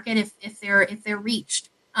free market if they're reached,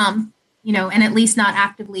 and at least not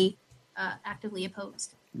actively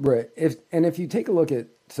opposed. Right. If you take a look at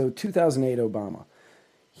 2008 Obama,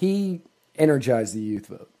 he energized the youth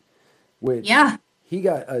vote, which he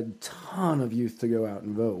got a ton of youth to go out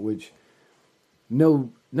and vote, which no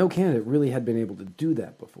candidate really had been able to do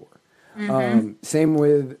that before. Mm-hmm. Same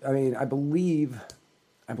with, I believe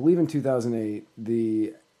I believe in 2008,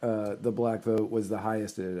 the black vote was the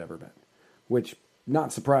highest it had ever been, which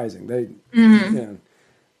not surprising.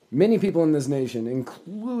 Many people in this nation,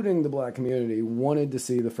 including the black community, wanted to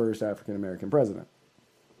see the first African American president.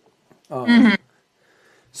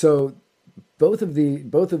 So both of these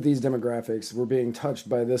demographics were being touched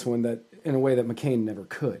by this one that in a way that McCain never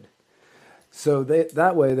could. So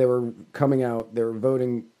that way they were coming out, they were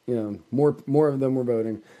voting. More of them were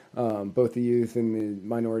voting. Both the youth and the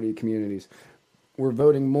minority communities were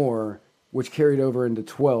voting more, which carried over into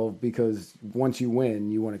 12 because once you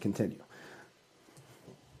win, you want to continue.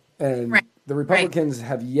 And the Republicans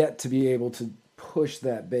have yet to be able to push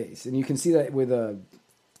that base, and you can see that with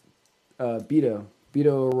Beto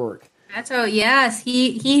O'Rourke. Yes,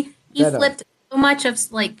 he flipped so much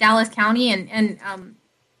of like Dallas County and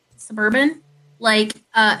suburban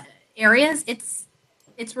areas.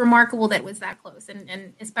 It's remarkable that it was that close,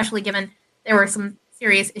 and especially given there were some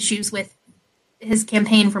serious issues with his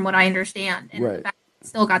campaign, from what I understand, and the fact that it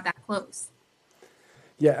still got that close.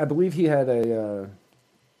 Yeah, I believe he had a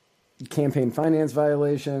campaign finance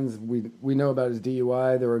violations. We know about his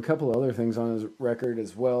DUI. There were a couple of other things on his record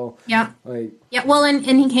as well. Yeah. Well, and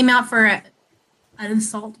he came out for an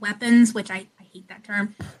assault weapons, which I hate that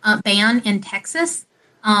term, ban in Texas.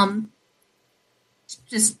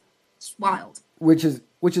 Just wild. Which is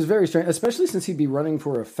very strange, especially since he'd be running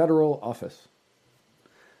for a federal office.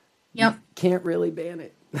 Yep. You can't really ban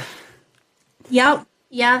it. Yep.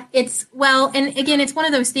 Yeah. And again, it's one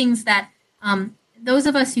of those things that those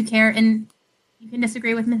of us who care, and you can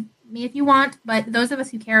disagree with me if you want, but those of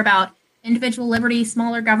us who care about individual liberty,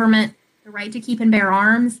 smaller government, the right to keep and bear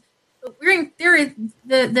arms,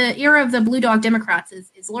 the era of the blue dog Democrats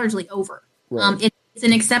is largely over. Right. It's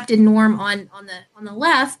an accepted norm on the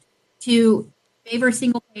left to favor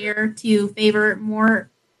single payer, to favor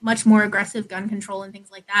much more aggressive gun control and things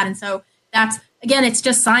like that. And so that's, again, it's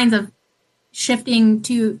just signs of shifting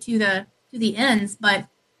to the ends, but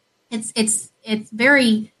it's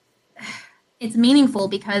meaningful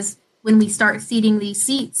because when we start seating these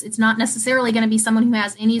seats, it's not necessarily going to be someone who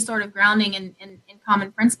has any sort of grounding in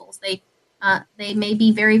common principles. They may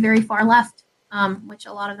be very, very far left, which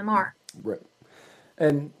a lot of them are. Right.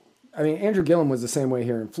 And I mean, Andrew Gillum was the same way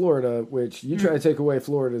here in Florida, which you try to take away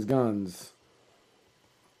Florida's guns.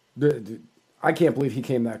 I can't believe he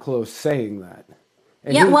came that close saying that.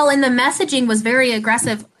 And and the messaging was very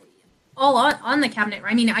aggressive all on the cabinet.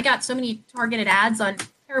 I mean, I got so many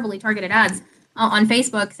terribly targeted ads on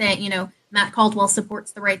Facebook saying, Matt Caldwell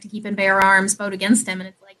supports the right to keep and bear arms, vote against him. And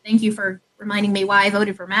it's like, thank you for reminding me why I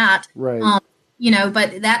voted for Matt. Right.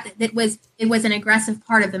 But it was an aggressive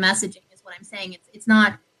part of the messaging is what I'm saying. It's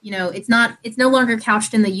not, it's no longer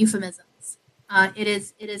couched in the euphemisms. It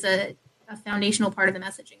is a foundational part of the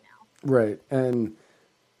messaging now. Right. And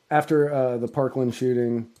after the Parkland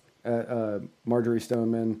shooting at Marjorie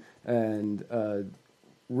Stoneman and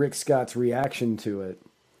Rick Scott's reaction to it,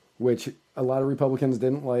 which a lot of Republicans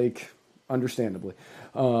didn't like, understandably.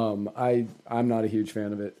 I'm not a huge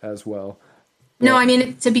fan of it as well. No, I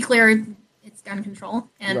mean, to be clear, it's gun control,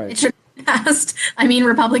 and it shouldn't be passed. I mean,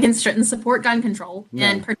 Republicans shouldn't support gun control,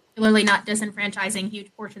 and particularly not disenfranchising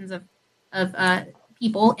huge portions of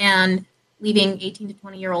people and leaving 18 to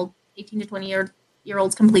 20 year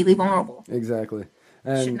olds completely vulnerable. Exactly.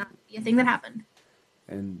 And should not be a thing that happened.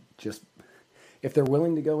 And just, if they're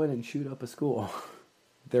willing to go in and shoot up a school,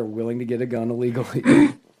 they're willing to get a gun illegally.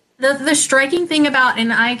 The striking thing about,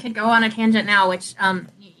 and I could go on a tangent now, which, gun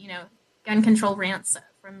control rants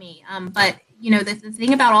from me. But, the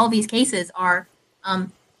thing about all these cases are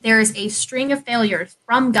there is a string of failures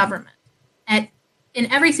from government in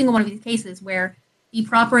every single one of these cases where the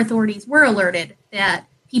proper authorities were alerted that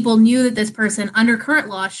people knew that this person under current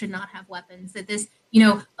law should not have weapons, that this,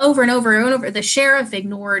 over and over and over, the sheriff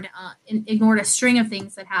ignored a string of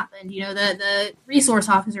things that happened. The resource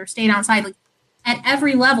officer stayed outside. Like, at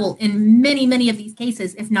every level in many, many of these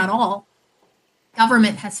cases, if not all,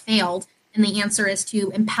 government has failed. And the answer is to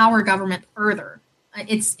empower government further.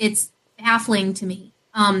 It's baffling to me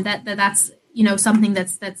that's, something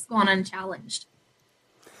that's gone unchallenged.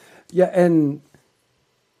 Yeah. And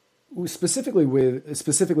specifically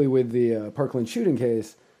with the Parkland shooting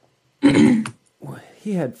case,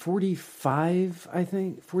 he had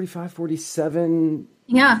 47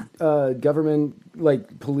 government,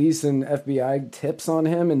 like police and FBI tips on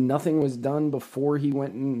him, and nothing was done before he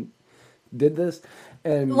went and did this.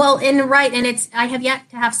 And it's, I have yet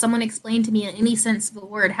to have someone explain to me in any sense of the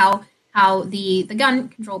word how the gun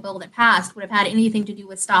control bill that passed would have had anything to do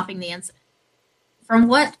with stopping the incident. From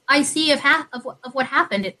what I see of what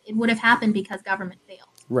happened, it would have happened because government failed.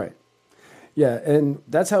 Right. Yeah, and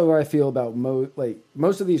that's how I feel about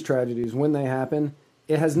most of these tragedies when they happen.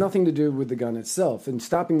 It has nothing to do with the gun itself and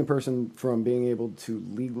stopping the person from being able to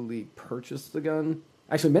legally purchase the gun.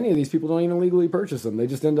 Actually, many of these people don't even legally purchase them. They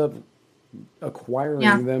just end up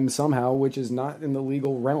acquiring them somehow, which is not in the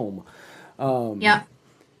legal realm.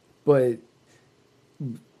 But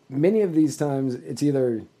many of these times, it's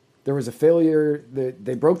either there was a failure, that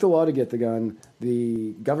they broke the law to get the gun,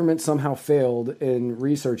 the government somehow failed in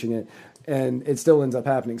researching it, and it still ends up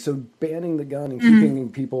happening. So banning the gun and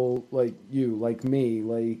keeping people like you, like me,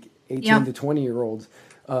 like 18 to 20-year-olds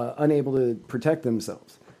unable to protect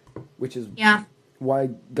themselves, which is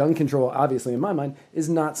why gun control, obviously, in my mind, is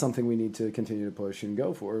not something we need to continue to push and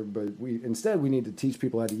go for. But instead, we need to teach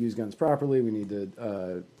people how to use guns properly. We need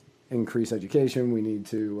to increase education. We need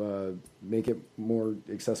to make it more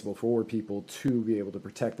accessible for people to be able to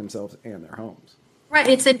protect themselves and their homes. Right,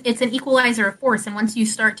 it's an equalizer of force, and once you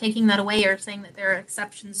start taking that away or saying that there are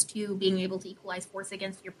exceptions to being able to equalize force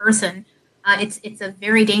against your person, it's a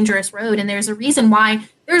very dangerous road. And there's a reason why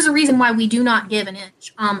we do not give an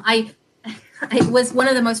inch. It was one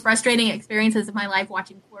of the most frustrating experiences of my life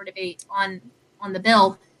watching floor debate on the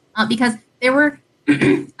bill because there were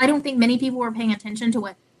I don't think many people were paying attention to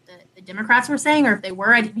what the Democrats were saying, or if they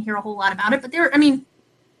were, I didn't hear a whole lot about it. But I think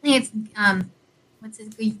it's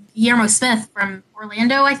Guillermo Smith from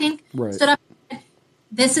Orlando, I think, stood up and said,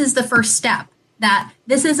 this is the first step, that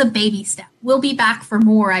this is a baby step. We'll be back for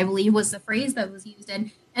more, I believe, was the phrase that was used.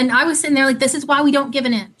 And I was sitting there like, this is why we don't give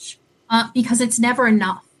an inch, because it's never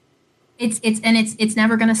enough. It's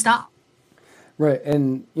never going to stop. Right.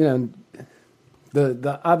 And,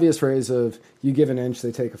 the obvious phrase of you give an inch,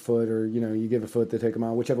 they take a foot, or, you give a foot, they take a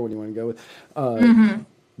mile, whichever one you want to go with.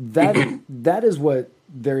 That is what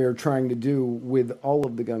they're trying to do with all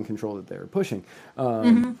of the gun control that they're pushing.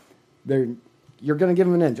 You're going to give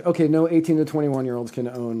them an inch. Okay, no 18 to 21-year-olds can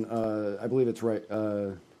own, I believe it's right.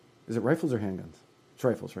 Is it rifles or handguns? It's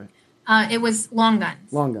rifles, right? It was long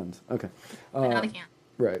guns. Long guns, okay. But now they can't.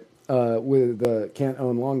 Right. With can't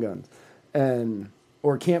own long guns.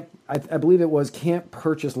 Or can't, I believe it was, can't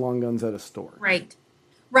purchase long guns at a store. Right.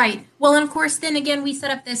 Well, and of course, then again, we set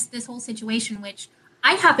up this whole situation, which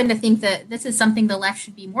I happen to think that this is something the left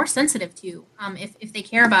should be more sensitive to, if they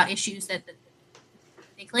care about issues that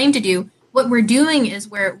they claim to do. What we're doing is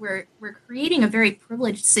we're creating a very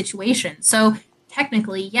privileged situation. So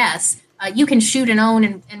technically, yes, you can shoot and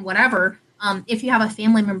own and whatever if you have a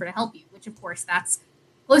family member to help you, which of course that's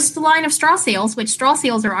close to the line of straw sales, which straw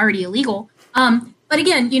sales are already illegal. But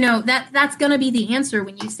again, that's going to be the answer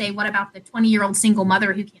when you say, what about the 20-year-old single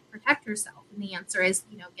mother who can't protect herself? And the answer is,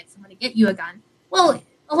 get someone to get you a gun. Well,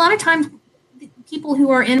 a lot of times people who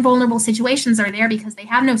are in vulnerable situations are there because they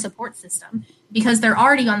have no support system, because they're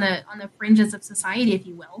already on the fringes of society, if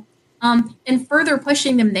you will. And further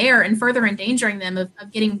pushing them there and further endangering them of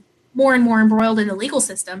getting more and more embroiled in the legal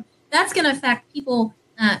system, that's going to affect people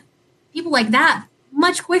like that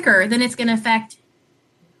much quicker than it's going to affect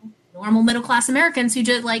normal middle-class Americans who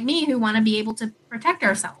just like me, who want to be able to protect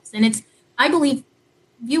ourselves. And it's, I believe,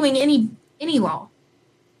 viewing any law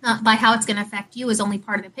by how it's going to affect you is only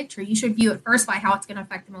part of the picture. You should view it first by how it's going to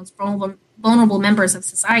affect the most vulnerable members of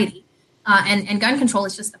society. And gun control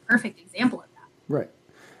is just the perfect example of that. Right.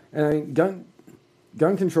 And I mean,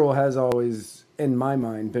 gun control has always, in my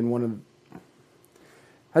mind, been one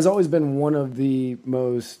of the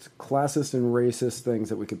most classist and racist things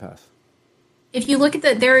that we could pass. If you look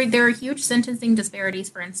at there are huge sentencing disparities,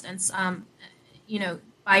 for instance,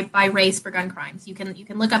 by race for gun crimes. You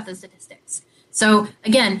can look up the statistics. So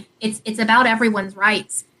again, it's about everyone's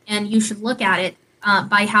rights, and you should look at it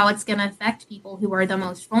by how it's going to affect people who are the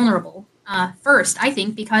most vulnerable first. I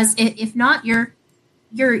think, because if not, you're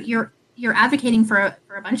advocating for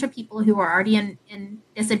a bunch of people who are already in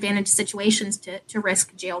disadvantaged situations to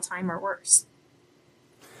risk jail time or worse.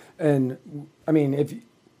 And I mean,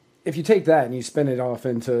 if you take that and you spin it off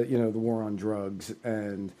into, the war on drugs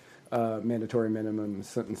and mandatory minimum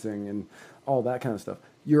sentencing and all that kind of stuff,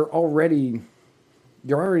 you're already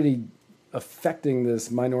affecting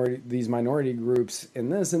these minority groups in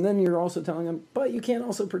this, and then you're also telling them, but you can't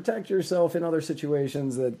also protect yourself in other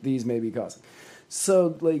situations that these may be causing.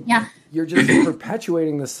 So, you're just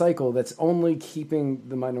perpetuating the cycle that's only keeping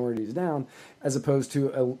the minorities down, as opposed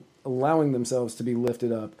to allowing themselves to be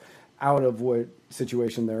lifted up out of what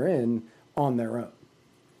situation they're in on their own.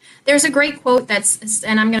 There's a great quote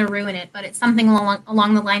and I'm going to ruin it, but it's something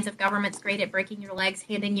along the lines of, government's great at breaking your legs,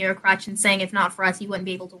 handing you a crutch, and saying, if not for us, you wouldn't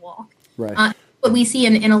be able to walk. Right. What we see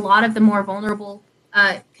in a lot of the more vulnerable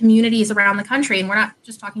communities around the country, and we're not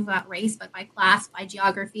just talking about race, but by class, by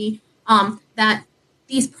geography, that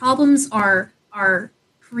these problems are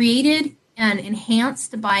created and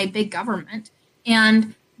enhanced by big government,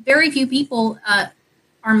 and very few people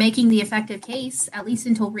are making the effective case, at least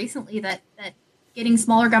until recently, that getting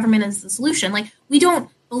smaller government is the solution. Like, we don't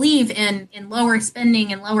believe in lower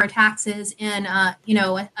spending and lower taxes in a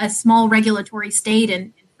small regulatory state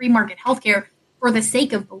and free market healthcare for the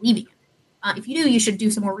sake of believing it. If you do, you should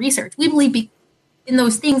do some more research. We believe in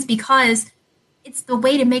those things because it's the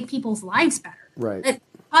way to make people's lives better. Right.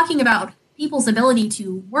 Talking about people's ability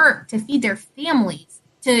to work, to feed their families,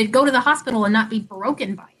 to go to the hospital and not be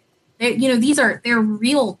broken by it. They're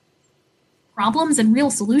real problems and real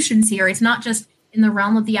solutions here. It's not just in the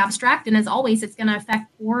realm of the abstract. And as always, it's going to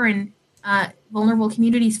affect poor and vulnerable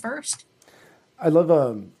communities first. I love,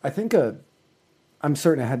 I'm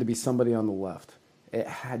certain it had to be somebody on the left. It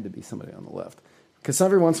had to be somebody on the left. Because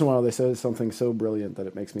every once in a while they say something so brilliant that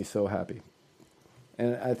it makes me so happy.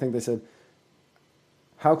 And I think they said,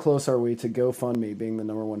 how close are we to GoFundMe being the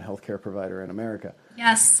number one healthcare provider in America?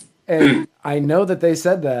 Yes. And I know that they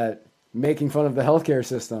said that making fun of the healthcare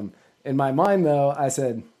system. In my mind, though, I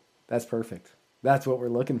said, that's perfect. That's what we're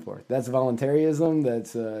looking for. That's voluntarism.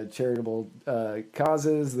 That's charitable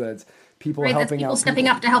causes. That's people helping that's people out. Stepping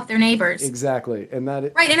up to help their neighbors. Exactly. And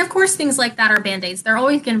that right. And of course, things like that are Band-Aids. They're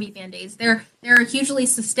always going to be Band-Aids. There are hugely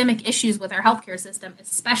systemic issues with our healthcare system,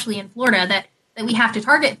 especially in Florida, that we have to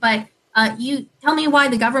target. But you tell me why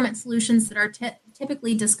the government solutions that are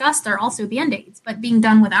typically discussed are also Band-Aids, but being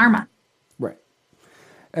done with our money. Right.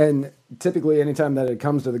 And typically, anytime that it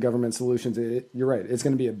comes to the government solutions, you're right. It's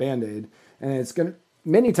going to be a Band-Aid. And it's going to,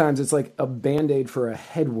 many times it's like a Band-Aid for a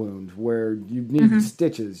head wound where you need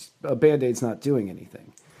stitches. A Band-Aid's not doing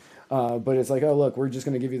anything. But it's like, oh, look, we're just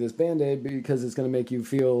going to give you this Band-Aid because it's going to make you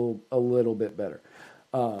feel a little bit better.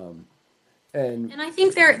 And I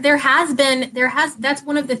think that's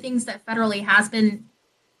one of the things that federally has been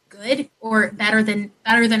good or better than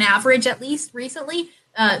average, at least recently.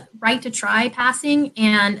 Right to try passing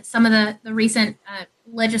and some of the recent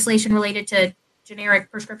legislation related to generic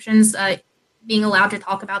prescriptions being allowed to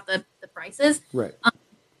talk about the prices. Right.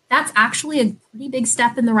 That's actually a pretty big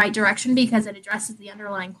step in the right direction because it addresses the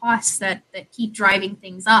underlying costs that keep driving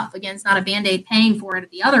things up. Again, it's not a Band-Aid paying for it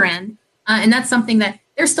at the other end. And that's something that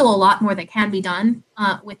there's still a lot more that can be done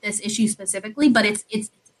with this issue specifically, but it's a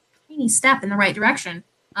tiny step in the right direction.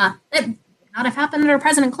 That would not have happened under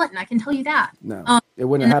President Clinton, I can tell you that. No, it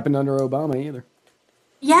wouldn't have happened under Obama either.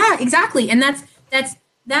 Yeah, exactly. And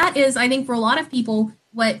that is, I think, for a lot of people,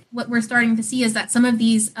 what we're starting to see is that some of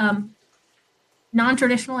these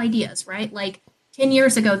non-traditional ideas, right? Like 10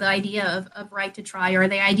 years ago, the idea of right to try or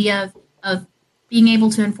the idea of being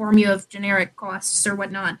able to inform you of generic costs or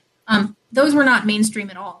whatnot, those were not mainstream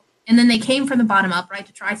at all. And then they came from the bottom up, right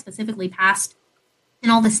to try specifically passed in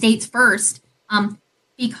all the states first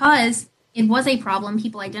because it was a problem.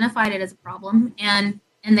 People identified it as a problem and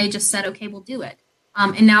they just said, okay, we'll do it.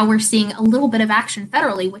 And now we're seeing a little bit of action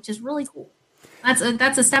federally, which is really cool.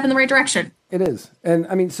 That's a step in the right direction. It is. And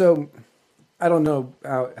I mean, so I don't know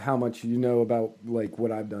how much you know about like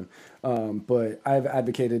what I've done, but I've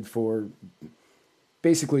advocated for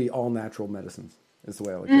basically all natural medicines. Is the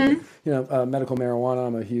way I like it. You know, medical marijuana,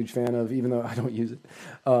 I'm a huge fan of, even though I don't use it.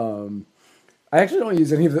 I actually don't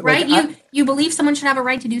use any of it. Right? Like, you believe someone should have a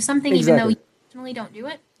right to do something, exactly. even though you personally don't do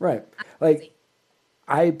it? Right. Like,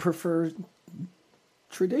 I prefer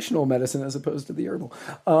traditional medicine as opposed to the herbal.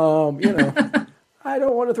 You know, I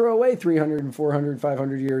don't want to throw away 300 and 400,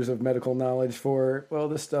 500 years of medical knowledge for, well,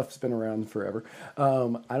 this stuff's been around forever.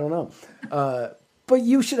 I don't know. But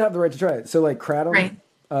you should have the right to try it. So, like, kratom. Right.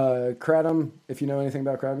 Kratom, if you know anything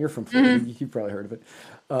about kratom, you're from Florida. You've probably heard of it.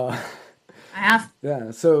 I have.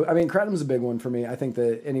 Yeah. So, I mean, kratom's a big one for me. I think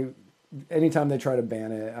that anytime they try to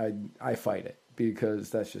ban it, I fight it because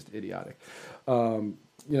that's just idiotic. You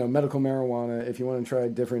know, medical marijuana, if you want to try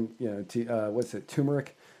different, you know, what's it,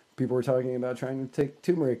 turmeric? People were talking about trying to take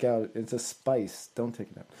turmeric out. It's a spice. Don't take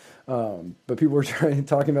it out. But people were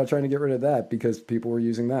talking about trying to get rid of that because people were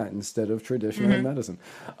using that instead of traditional medicine.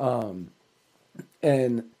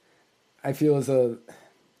 And I feel as though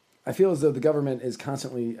the government is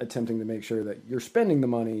constantly attempting to make sure that you're spending the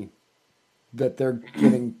money that they're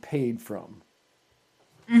getting paid from,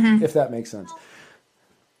 if that makes sense.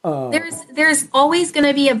 There's always going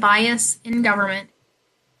to be a bias in government.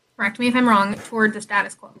 Correct me if I'm wrong. Toward the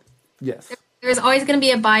status quo. Yes. There's always going to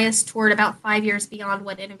be a bias toward about 5 years beyond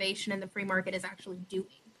what innovation in the free market is actually doing.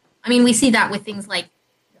 I mean, we see that with things like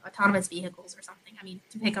autonomous vehicles or something. I mean,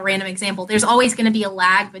 to pick a random example, there's always going to be a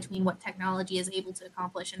lag between what technology is able to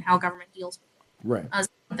accomplish and how government deals with it. Right.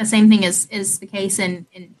 The same thing is the case in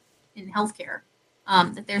healthcare.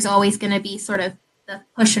 That there's always going to be sort of the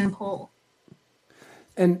push and pull.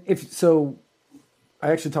 And if so,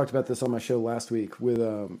 I actually talked about this on my show last week with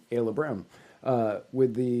Ayla Brown,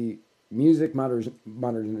 with the Music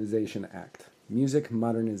Modernization Act. Music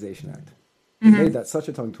Modernization Act. Mm-hmm. Made that such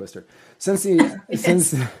a tongue twister. Since the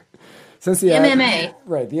MMA.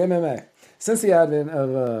 Right, the MMA. Since the advent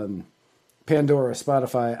of Pandora,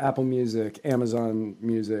 Spotify, Apple Music, Amazon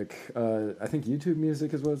Music, I think YouTube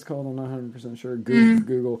Music is what it's called. I'm not 100% sure.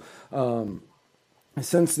 Google.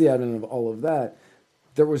 Since the advent of all of that,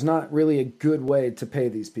 there was not really a good way to pay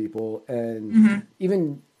these people. And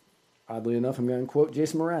even, oddly enough, I'm going to quote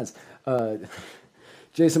Jason Mraz.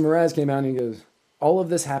 Jason Mraz came out and he goes, all of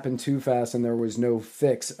this happened too fast and there was no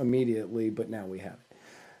fix immediately, but now we have it.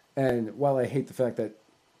 And while I hate the fact that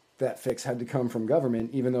that fix had to come from government,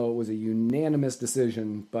 even though it was a unanimous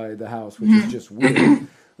decision by the House, which is just weird,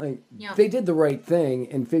 they did the right thing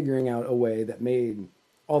in figuring out a way that made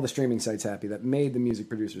all the streaming sites happy, that made the music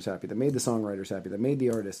producers happy, that made the songwriters happy, that made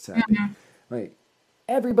the artists happy. Like,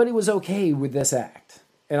 everybody was okay with this act.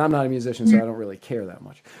 And I'm not a musician, so I don't really care that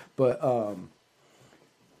much. But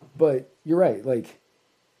you're right. Like,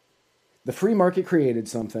 the free market created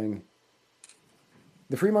something.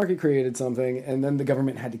 And then the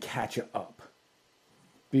government had to catch up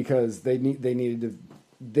because they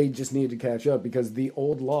just needed to catch up because the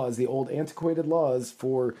old laws, the old antiquated laws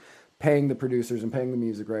for paying the producers and paying the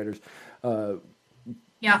music writers,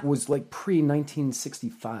 was like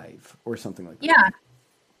pre-1965 or something like that. Yeah.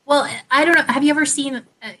 Well, I don't know. Have you ever seen a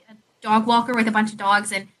dog walker with a bunch of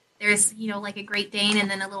dogs and there's, like a Great Dane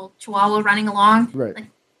and then a little Chihuahua running along? Right. Like,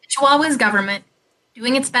 Chihuahua is government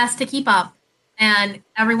doing its best to keep up, and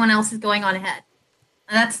everyone else is going on ahead.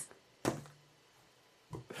 And that's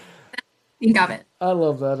think of it. I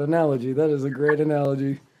love that analogy. That is a great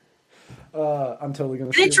analogy. I'm totally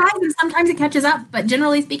going to. It tries, and sometimes it catches up, but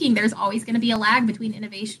generally speaking, there's always going to be a lag between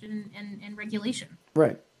innovation and regulation.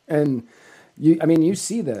 Right, and you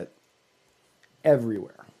see that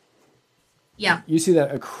everywhere. Yeah, you see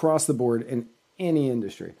that across the board in any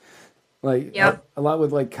industry. Like a lot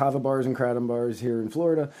with like kava bars and kratom bars here in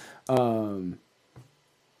Florida.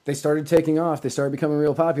 They started taking off. They started becoming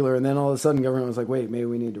real popular, and then all of a sudden, government was like, "Wait, maybe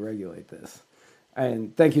we need to regulate this."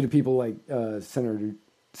 And thank you to people like Senator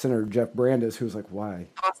Jeff Brandes, who's like, "Why?"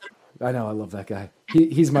 Awesome. I know, I love that guy.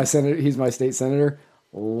 He's my senator. He's my state senator.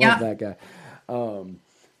 Love that guy.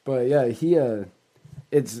 But yeah, he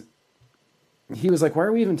was like, "Why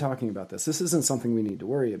are we even talking about this? This isn't something we need to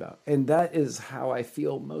worry about." And that is how I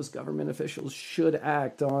feel most government officials should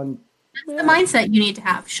act on. That's the mindset you need to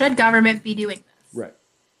have. Should government be doing this? Right.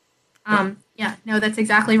 That's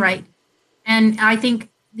exactly right. And I think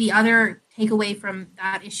the other takeaway from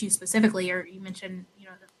that issue specifically, or you mentioned, the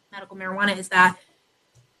medical marijuana, is that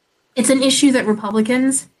it's an issue that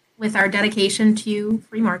Republicans, with our dedication to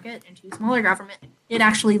free market and to smaller government, did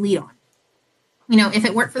actually lead on. If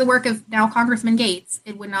it weren't for the work of now Congressman Gates,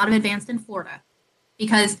 it would not have advanced in Florida,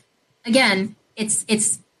 because again,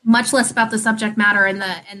 it's much less about the subject matter and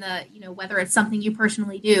the whether it's something you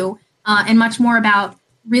personally do, and much more about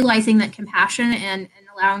realizing that compassion and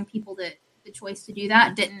allowing people the choice to do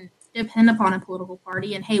that didn't depend upon a political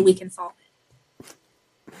party, and hey, we can solve it.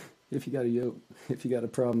 If you got a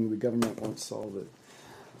problem, the government won't solve it.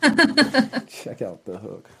 Check out The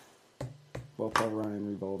Hook. Well, Paul Ryan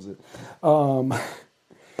revolves it. For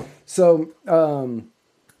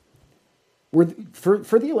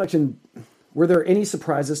the election, were there any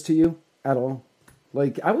surprises to you at all?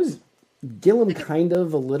 Like, I was Gillum kind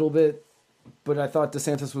of a little bit, but I thought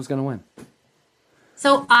DeSantis was going to win.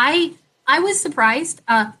 So I was surprised,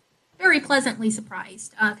 very pleasantly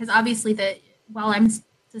surprised, because obviously while I'm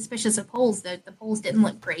suspicious of polls, the polls didn't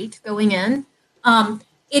look great going in.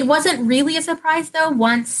 It wasn't really a surprise, though,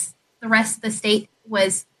 once the rest of the state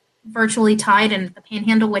was virtually tied, and the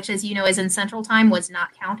Panhandle, which, as you know, is in Central Time, was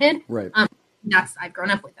not counted. Right. I've grown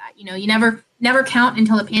up with that. You never count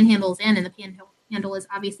until the Panhandle's in, and the Panhandle is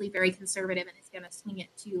obviously very conservative, and it's going to swing it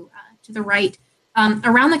to the right.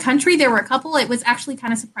 Around the country, there were a couple. It was actually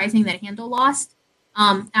kind of surprising that Handel lost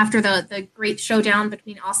after the great showdown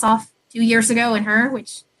between Ossoff 2 years ago and her,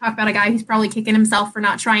 which talk about a guy who's probably kicking himself for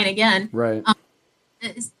not trying again. Right.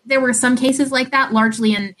 There were some cases like that,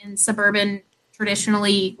 largely in suburban,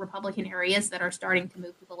 traditionally Republican areas that are starting to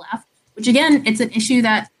move to the left, which, again, it's an issue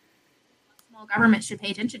that small government should pay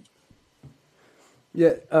attention to.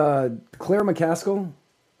 Yeah, Claire McCaskill,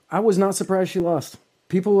 I was not surprised she lost.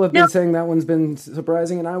 People have been saying that one's been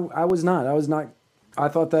surprising, and I was not. I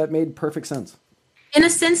thought that made perfect sense. In a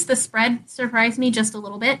sense, the spread surprised me just a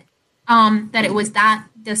little bit, that it was that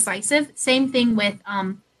decisive. Same thing with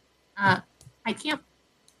Heitkamp.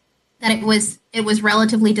 that it was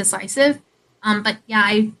relatively decisive. But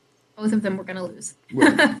yeah, both of them were going to lose.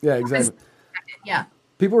 Yeah, exactly. Yeah.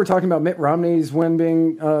 People were talking about Mitt Romney's win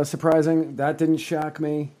being surprising. That didn't shock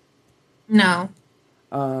me. No.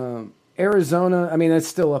 Arizona, I mean, it's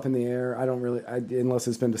still up in the air. I don't really, unless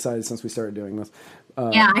it's been decided since we started doing this.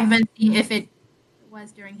 Yeah, I haven't seen if it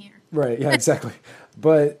was during here. Right, yeah, exactly.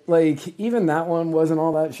 But, like, even that one wasn't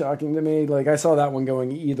all that shocking to me. Like, I saw that one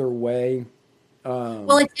going either way.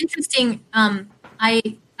 Well, it's interesting.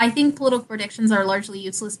 I think political predictions are largely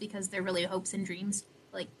useless because they're really hopes and dreams,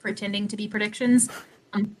 like pretending to be predictions.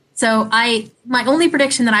 So my only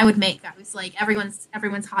prediction that I would make, I was like,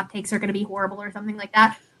 everyone's hot takes are going to be horrible or something like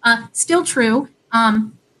that. Still true.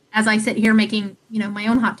 As I sit here making, my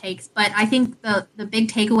own hot takes, but I think the big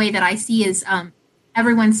takeaway that I see is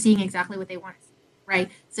everyone's seeing exactly what they want to see, right?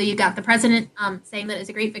 So you've got the president saying that it's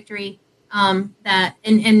a great victory, that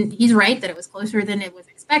and he's right that it was closer than it was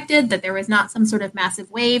expected, that there was not some sort of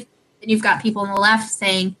massive wave. Then you've got people on the left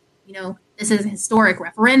saying, this is a historic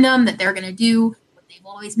referendum, that they're going to do what they've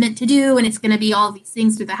always meant to do, and it's going to be all these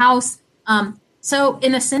things through the House. So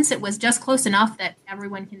in a sense, it was just close enough that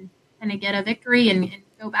everyone can kind of get a victory and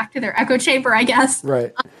go back to their echo chamber, I guess.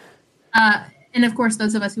 Right. And of course,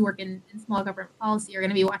 those of us who work in small government policy are going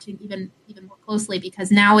to be watching even more closely, because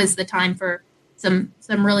now is the time for some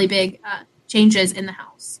really big changes in the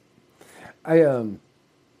House.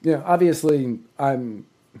 Obviously, I'm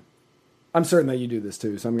certain that you do this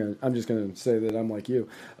too, so I'm just gonna say that I'm like you.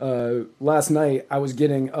 Last night, I was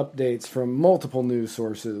getting updates from multiple news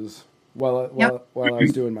sources while I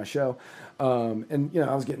was doing my show. And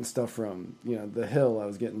I was getting stuff from The Hill. I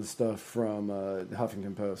was getting stuff from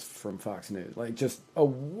Huffington Post, from Fox News, like just a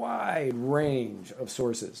wide range of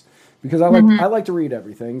sources, because I like to read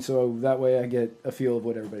everything, so that way I get a feel of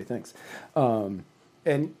what everybody thinks.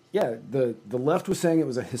 And yeah, the left was saying it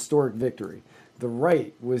was a historic victory. The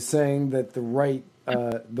right was saying that the right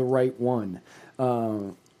won.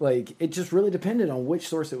 Like, it just really depended on which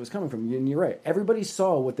source it was coming from. And you're right. Everybody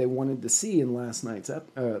saw what they wanted to see in last night's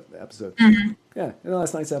episode. Mm-hmm. Yeah, in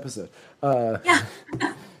last night's episode. Yeah.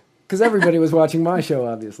 Because everybody was watching my show,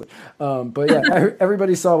 obviously. But yeah,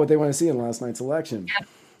 everybody saw what they want to see in last night's election.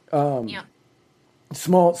 Yeah.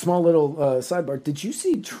 Small little sidebar. Did you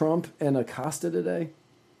see Trump and Acosta today?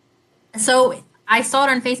 So I saw it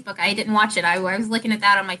on Facebook. I didn't watch it. I was looking at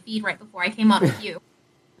that on my feed right before I came on with you.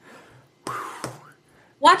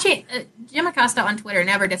 Watch it. Jim Acosta on Twitter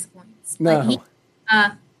never disappoints. No.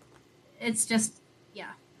 It's just,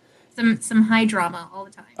 some high drama all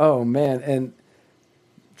the time. Oh, man. And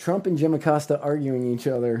Trump and Jim Acosta arguing each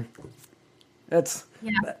other. That's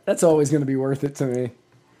always going to be worth it to me.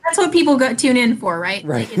 That's what people tune in for, right?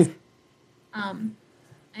 Right.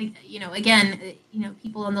 Again,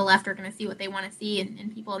 people on the left are going to see what they want to see,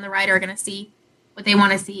 and people on the right are going to see what they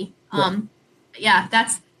want to see.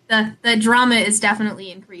 That's the drama is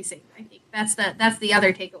definitely increasing. I think that's the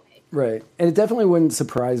other takeaway. Right, and it definitely wouldn't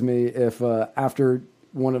surprise me if after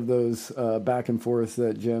one of those back and forth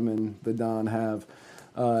that Jim and the Don have,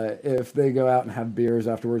 if they go out and have beers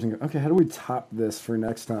afterwards and go, okay, how do we top this for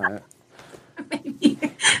next time? Maybe.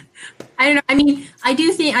 I don't know. I mean, I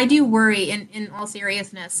do worry in all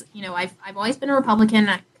seriousness. I've always been a Republican,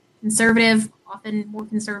 conservative, often more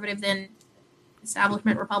conservative than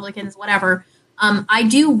establishment Republicans, whatever. I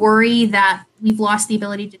do worry that we've lost the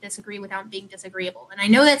ability to disagree without being disagreeable. And I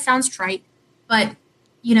know that sounds trite, but,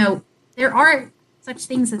 there are such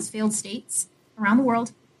things as failed states around the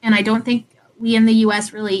world. And I don't think we in the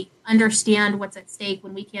U.S. really understand what's at stake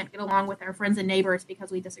when we can't get along with our friends and neighbors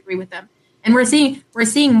because we disagree with them. And we're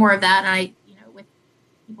seeing more of that. And with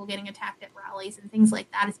people getting attacked at rallies and things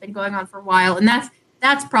like that, it's been going on for a while. And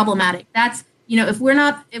that's problematic. That's, if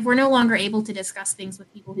we're no longer able to discuss things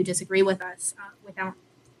with people who disagree with us without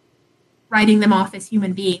writing them off as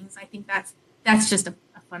human beings, I think that's just a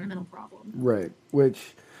fundamental problem. Right.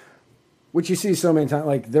 Which you see so many times,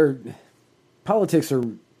 like politics are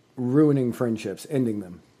ruining friendships, ending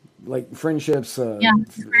them. Like friendships,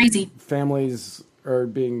 it's crazy. Families are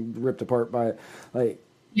being ripped apart by it. Like,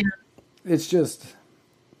 it's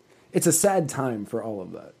a sad time for all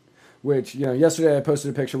of that. Which, yesterday I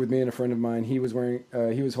posted a picture with me and a friend of mine. He was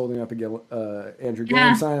holding up a Andrew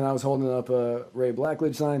Gillum sign, and I was holding up a Ray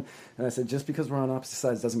Blackledge sign. And I said, just because we're on opposite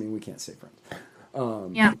sides doesn't mean we can't stay friends.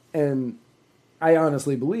 And I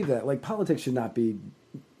honestly believe that. Like, politics should not be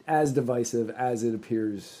as divisive as it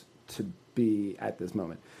appears to be at this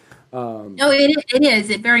moment. No, it is.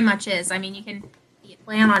 It very much is. I mean, you can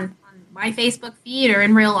plan on my Facebook feed or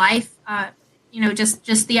in real life.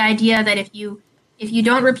 Just the idea that if if you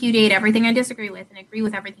don't repudiate everything I disagree with and agree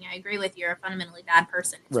with everything I agree with, you're a fundamentally bad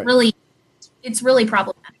person. It's really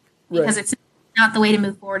problematic because it's not the way to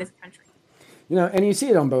move forward as a country. And you see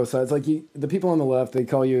it on both sides. Like the people on the left, they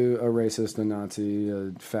call you a racist, a Nazi,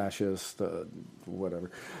 a fascist,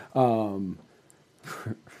 whatever.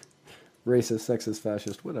 Racist, sexist,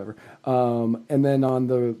 fascist, whatever. And then on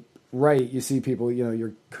the right, you see people,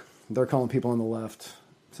 they're calling people on the left,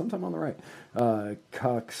 sometime on the right,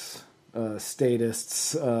 cucks,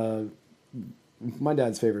 statists. My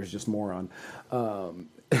dad's favorite is just moron. And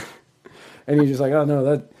you're just like, oh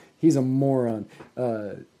no, he's a moron.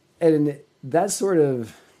 And that sort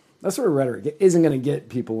of rhetoric isn't going to get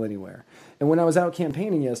people anywhere. And when I was out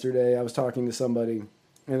campaigning yesterday, I was talking to somebody,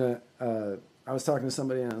 and I was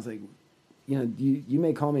like, you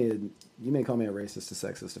may call me a racist, a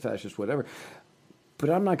sexist, a fascist, whatever, but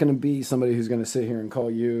I'm not going to be somebody who's going to sit here and call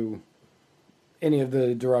you any of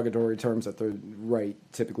the derogatory terms that the right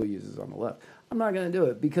typically uses on the left. I'm not going to do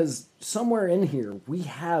it because somewhere in here we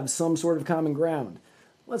have some sort of common ground.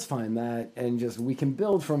 Let's find that, and we can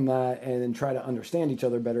build from that and then try to understand each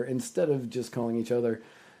other better instead of just calling each other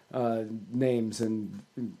names and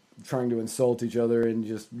trying to insult each other and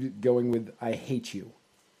just going with, I hate you.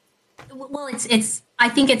 Well, I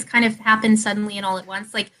think it's kind of happened suddenly and all at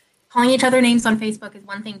once. Like calling each other names on Facebook is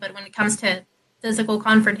one thing, but when it comes to physical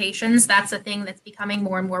confrontations, that's a thing that's becoming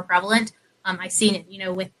more and more prevalent. I've seen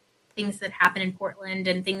it, with things that happen in Portland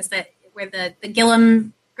and things where the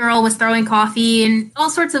Gillum girl was throwing coffee and all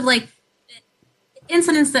sorts of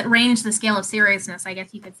incidents that range the scale of seriousness, I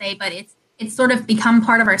guess you could say, but it's sort of become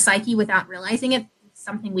part of our psyche without realizing it. It's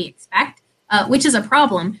something we expect, which is a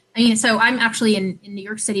problem. So I'm actually in New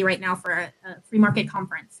York City right now for a free market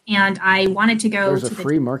conference, and I wanted to go to the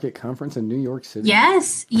free market conference in New York City.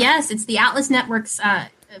 Yes. It's the Atlas Network's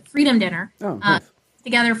Freedom Dinner. Oh, nice.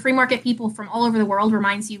 Together, free market people from all over the world,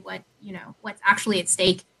 reminds you what's actually at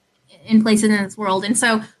stake in places in this world. And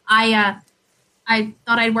so I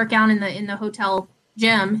thought I'd work out in the hotel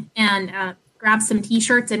gym and grab some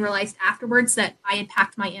T-shirts, and realized afterwards that I had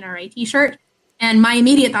packed my NRA T-shirt. And my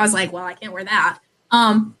immediate thought was like, well, I can't wear that.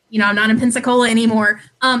 I'm not in Pensacola anymore.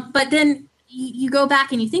 But then you go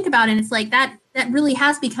back and you think about it, and it's like that really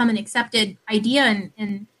has become an accepted idea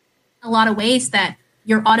in a lot of ways, that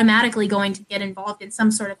you're automatically going to get involved in some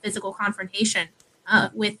sort of physical confrontation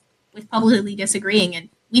with publicly disagreeing. And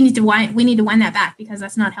we need to wind that back, because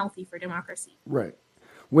that's not healthy for democracy. Right.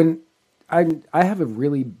 When I have a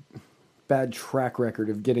really bad track record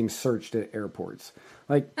of getting searched at airports.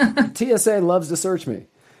 Like TSA loves to search me.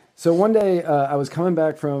 So one day I was coming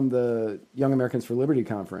back from the Young Americans for Liberty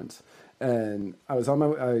conference, and I was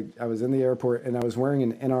I was in the airport, and I was wearing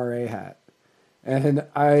an NRA hat. And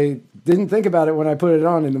I didn't think about it when I put it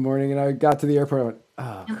on in the morning, and I got to the airport and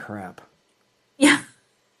I went, oh, crap. Yeah.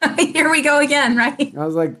 Here we go again, right? I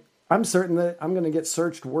was like, I'm certain that I'm going to get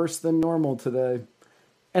searched worse than normal today.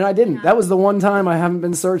 And I didn't. Yeah. That was the one time I haven't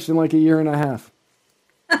been searched in like a year and a half.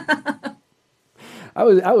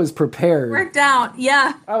 I was prepared. Worked out,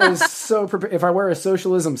 yeah. I was so prepared. If I wear a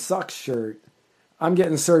Socialism Sucks shirt, I'm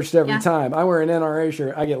getting searched every time. I wear an NRA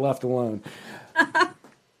shirt, I get left alone.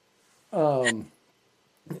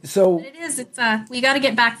 So but it is. It's we got to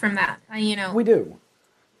get back from that. We do.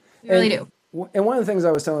 We really do. And one of the things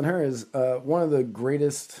I was telling her is one of the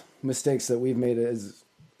greatest mistakes that we've made as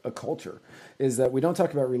a culture is that we don't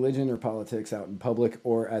talk about religion or politics out in public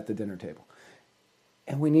or at the dinner table.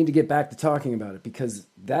 And we need to get back to talking about it, because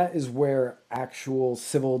that is where actual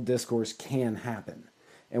civil discourse can happen.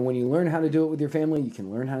 And when you learn how to do it with your family, you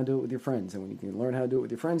can learn how to do it with your friends. And when you can learn how to do it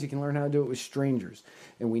with your friends, you can learn how to do it with strangers.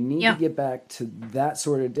 And we need to get back to that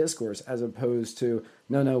sort of discourse, as opposed to,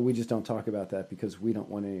 no, we just don't talk about that because we don't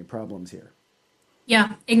want any problems here.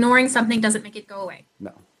 Yeah, ignoring something doesn't make it go away.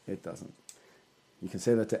 No, it doesn't. You can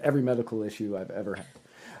say that to every medical issue I've ever had.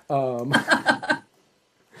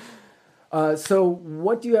 So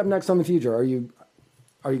what do you have next on the future? Are you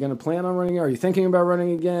going to plan on running? Are you thinking about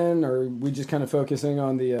running again? Or are we just kind of focusing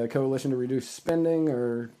on the Coalition to Reduce Spending?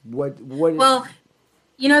 Or what? Well,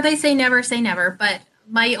 they say never, but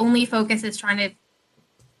my only focus is trying to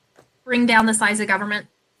bring down the size of government.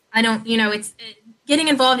 I don't, it's getting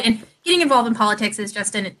involved in politics is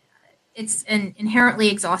just it's an inherently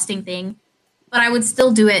exhausting thing, but I would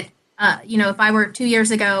still do it. If I were 2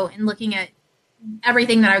 years ago and looking at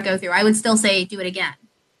everything that I would go through, I would still say do it again.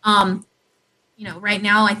 Right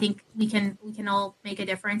now I think we can all make a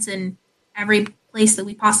difference in every place that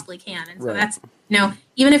we possibly can. And so that's,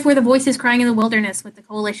 even if we're the voices crying in the wilderness with the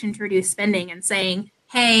Coalition to Reduce Spending and saying,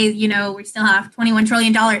 hey, we still have $21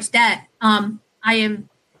 trillion debt.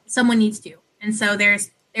 Someone needs to. And so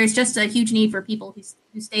there's there's just a huge need for people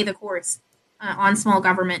who stay the course on small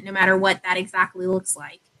government, no matter what that exactly looks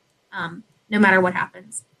like, no matter what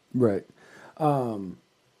happens. Right.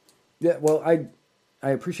 Yeah. Well, I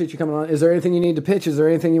appreciate you coming on. Is there anything you need to pitch? Is there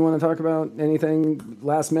anything you want to talk about? Anything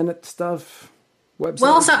last minute stuff? Website?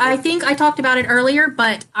 Well, so I think I talked about it earlier,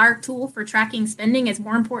 but our tool for tracking spending is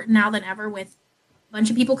more important now than ever, with a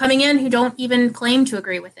bunch of people coming in who don't even claim to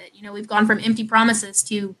agree with it. We've gone from empty promises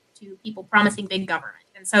to people promising big government.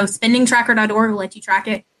 And so spendingtracker.org will let you track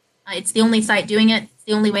it. It's the only site doing it. It's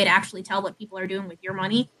the only way to actually tell what people are doing with your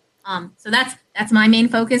money. So that's my main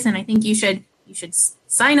focus, and I think you should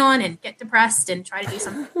sign on and get depressed and try to do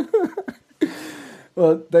something.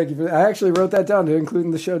 Well, thank you. I actually wrote that down to include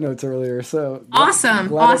in the show notes earlier. So Awesome.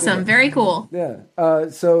 Very cool. Yeah.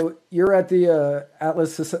 So you're at the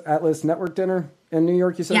Atlas Network dinner in New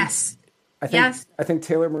York, you said? Yes. I think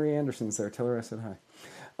Taylor Marie Anderson's there. Tell her I said hi.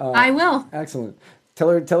 I will. Excellent. Tell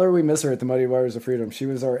her we miss her at the Muddy Waters of Freedom. She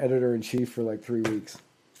was our editor-in-chief for like 3 weeks.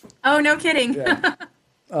 Oh, no kidding. Yeah.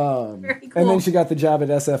 Very cool. And then she got the job at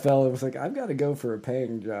SFL. It was like, I've got to go for a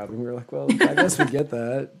paying job. And we were like, well, I guess we get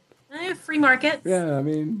that. Free market. Yeah, I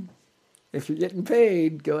mean, if you're getting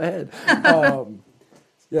paid, go ahead.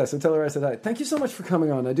 Yeah, so tell her I said hi. Thank you so much for coming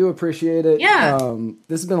on. I do appreciate it. Yeah.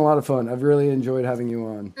 This has been a lot of fun. I've really enjoyed having you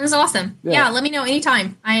on. It was awesome. Yeah, let me know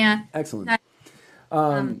anytime. Excellent.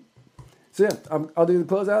 So yeah, I'll do the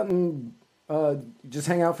closeout and just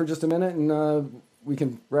hang out for just a minute, and we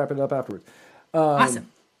can wrap it up afterwards. Awesome.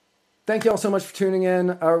 Thank you all so much for tuning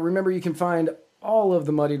in. Remember, you can find all of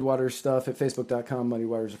the Muddied Waters stuff at facebook.com, Muddied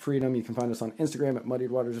Waters of Freedom. You can find us on Instagram at Muddied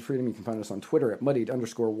Waters of Freedom. You can find us on Twitter at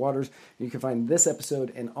Muddied_Waters. You can find this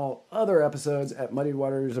episode and all other episodes at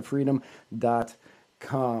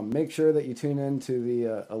MuddiedWatersOfFreedom.com. Make sure that you tune in to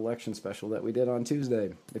the election special that we did on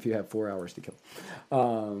Tuesday, if you have 4 hours to kill.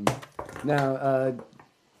 Now,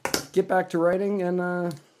 get back to writing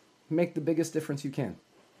and make the biggest difference you can.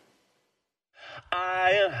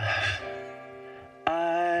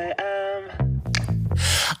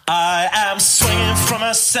 I am swinging from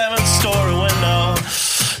a 7-story window,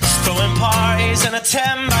 throwing parties in a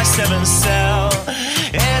 10-by-7 cell.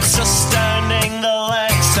 It's astounding the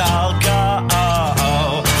lengths I'll go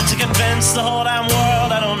to convince the whole damn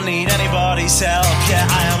world I don't need anybody's help. Yeah,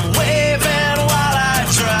 I am waving while I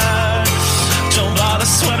drown. Don't bother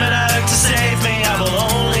swimming out to save me, I will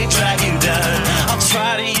only drag you down. I'll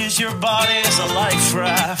try to use your body as a life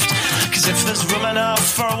raft, 'cause if there's room enough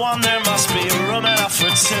for one, there must be room enough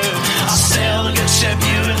for two. I'll sail the good ship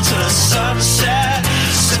you into the sunset,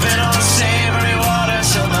 sipping on savory water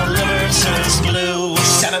till my liver turns blue.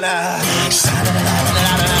 Sa-na-na,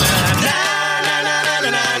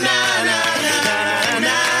 sa-na-na-na-na-na-na-na-na.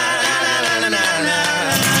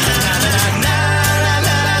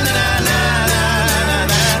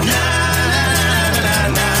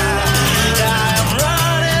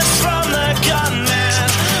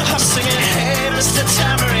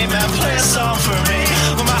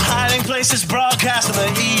 Is broadcast in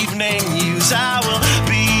the evening news. I will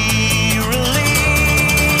be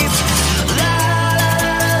relieved. La, la,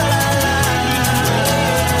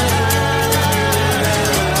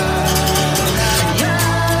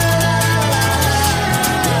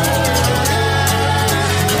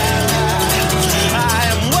 I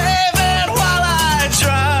am waving while I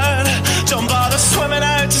drown. Don't bother swimming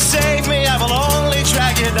out to save me, I will only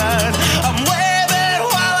drag you down. I'm waving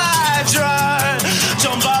while I drown.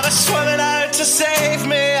 Don't bother swimming out to save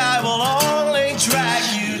me, I will only drag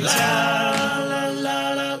you down. La,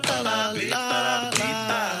 la, la, la, la,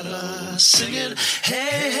 la, singing,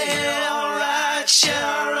 hey, hey, alright, yeah,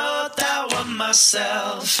 I wrote that one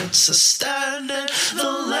myself. It's astounding the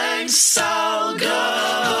lengths I'll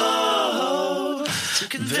go to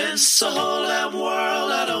convince the whole damn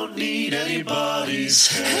world I don't need anybody's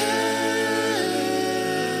help.